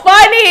so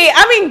funny.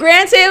 I mean,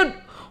 granted,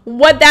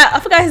 I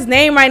forgot his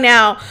name right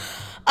now.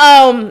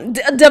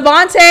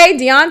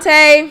 Deontay,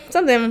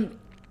 something.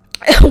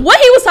 What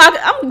he was talking,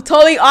 I'm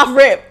totally off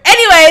rip.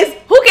 Anyways,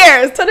 who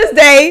cares? To this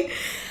day.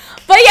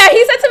 But yeah,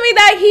 he said to me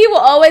that he will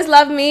always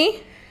love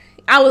me.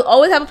 I will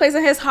always have a place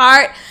in his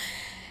heart.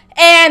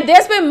 And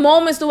there's been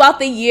moments throughout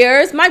the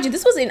years. Mind you,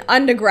 this was in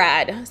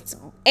undergrad.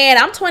 And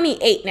I'm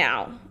 28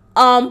 now.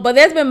 But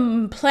there's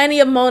been plenty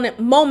of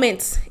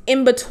moments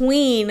in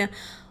between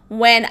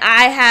when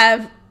I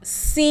have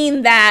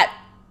seen that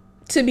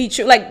to be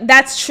true. Like,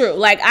 that's true.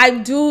 Like, I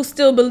do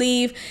still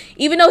believe,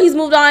 even though he's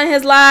moved on in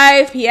his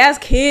life, he has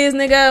kids,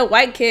 nigga,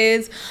 white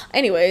kids.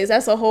 Anyways,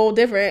 that's a whole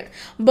different.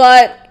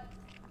 But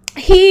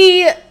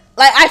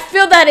I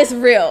feel that it's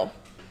real,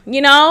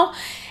 And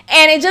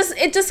it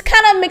just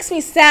kind of makes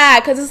me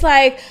sad because it's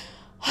like,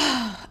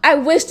 I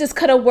wish this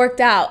could have worked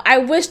out. I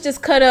wish this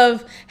could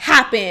have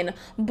happened.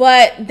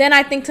 But then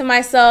I think to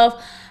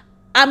myself,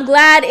 I'm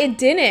glad it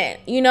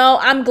didn't.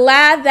 I'm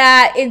glad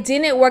that it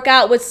didn't work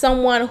out with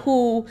someone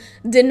who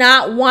did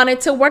not want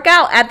it to work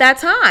out at that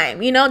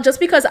time. Just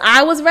because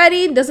I was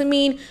ready doesn't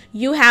mean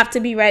you have to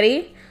be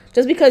ready.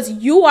 Just because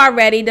you are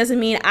ready doesn't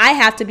mean I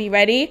have to be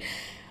ready.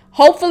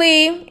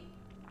 Hopefully,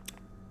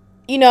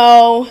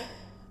 me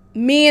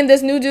and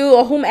this new dude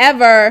or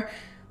whomever,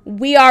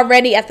 we are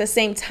ready at the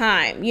same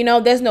time.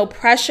 There's no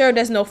pressure,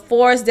 there's no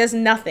force, there's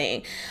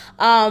nothing.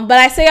 But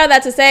I say all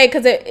that to say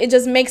because it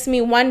just makes me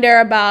wonder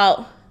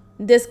about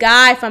this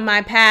guy from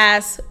my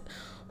past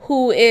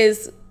who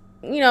is,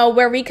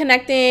 we're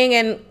reconnecting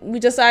and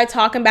we just started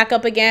talking back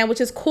up again, which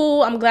is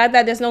cool. I'm glad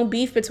that there's no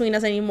beef between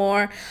us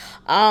anymore.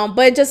 But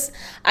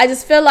I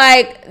just feel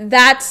like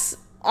that's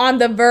on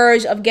the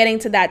verge of getting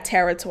to that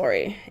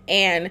territory.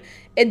 And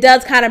it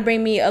does kind of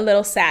bring me a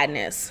little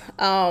sadness.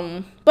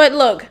 But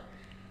look,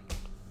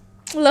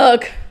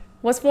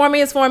 what's for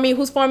me is for me.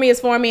 Who's for me is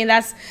for me. And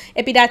that's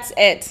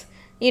it.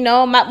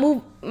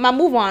 My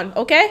move on.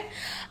 Okay.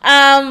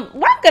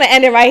 We're going to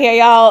end it right here,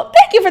 y'all.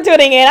 Thank you for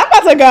tuning in. I'm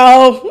about to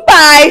go.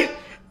 Bye.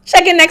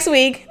 Check in next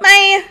week.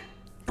 Bye.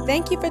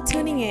 Thank you for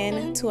tuning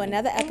in to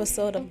another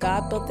episode of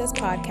God Built This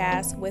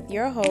Podcast with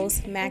your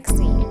host,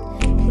 Maxine.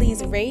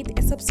 Please rate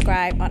and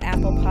subscribe on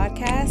Apple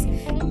Podcasts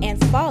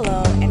and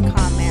follow and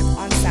comment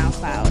on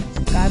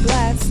SoundCloud. God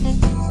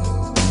bless.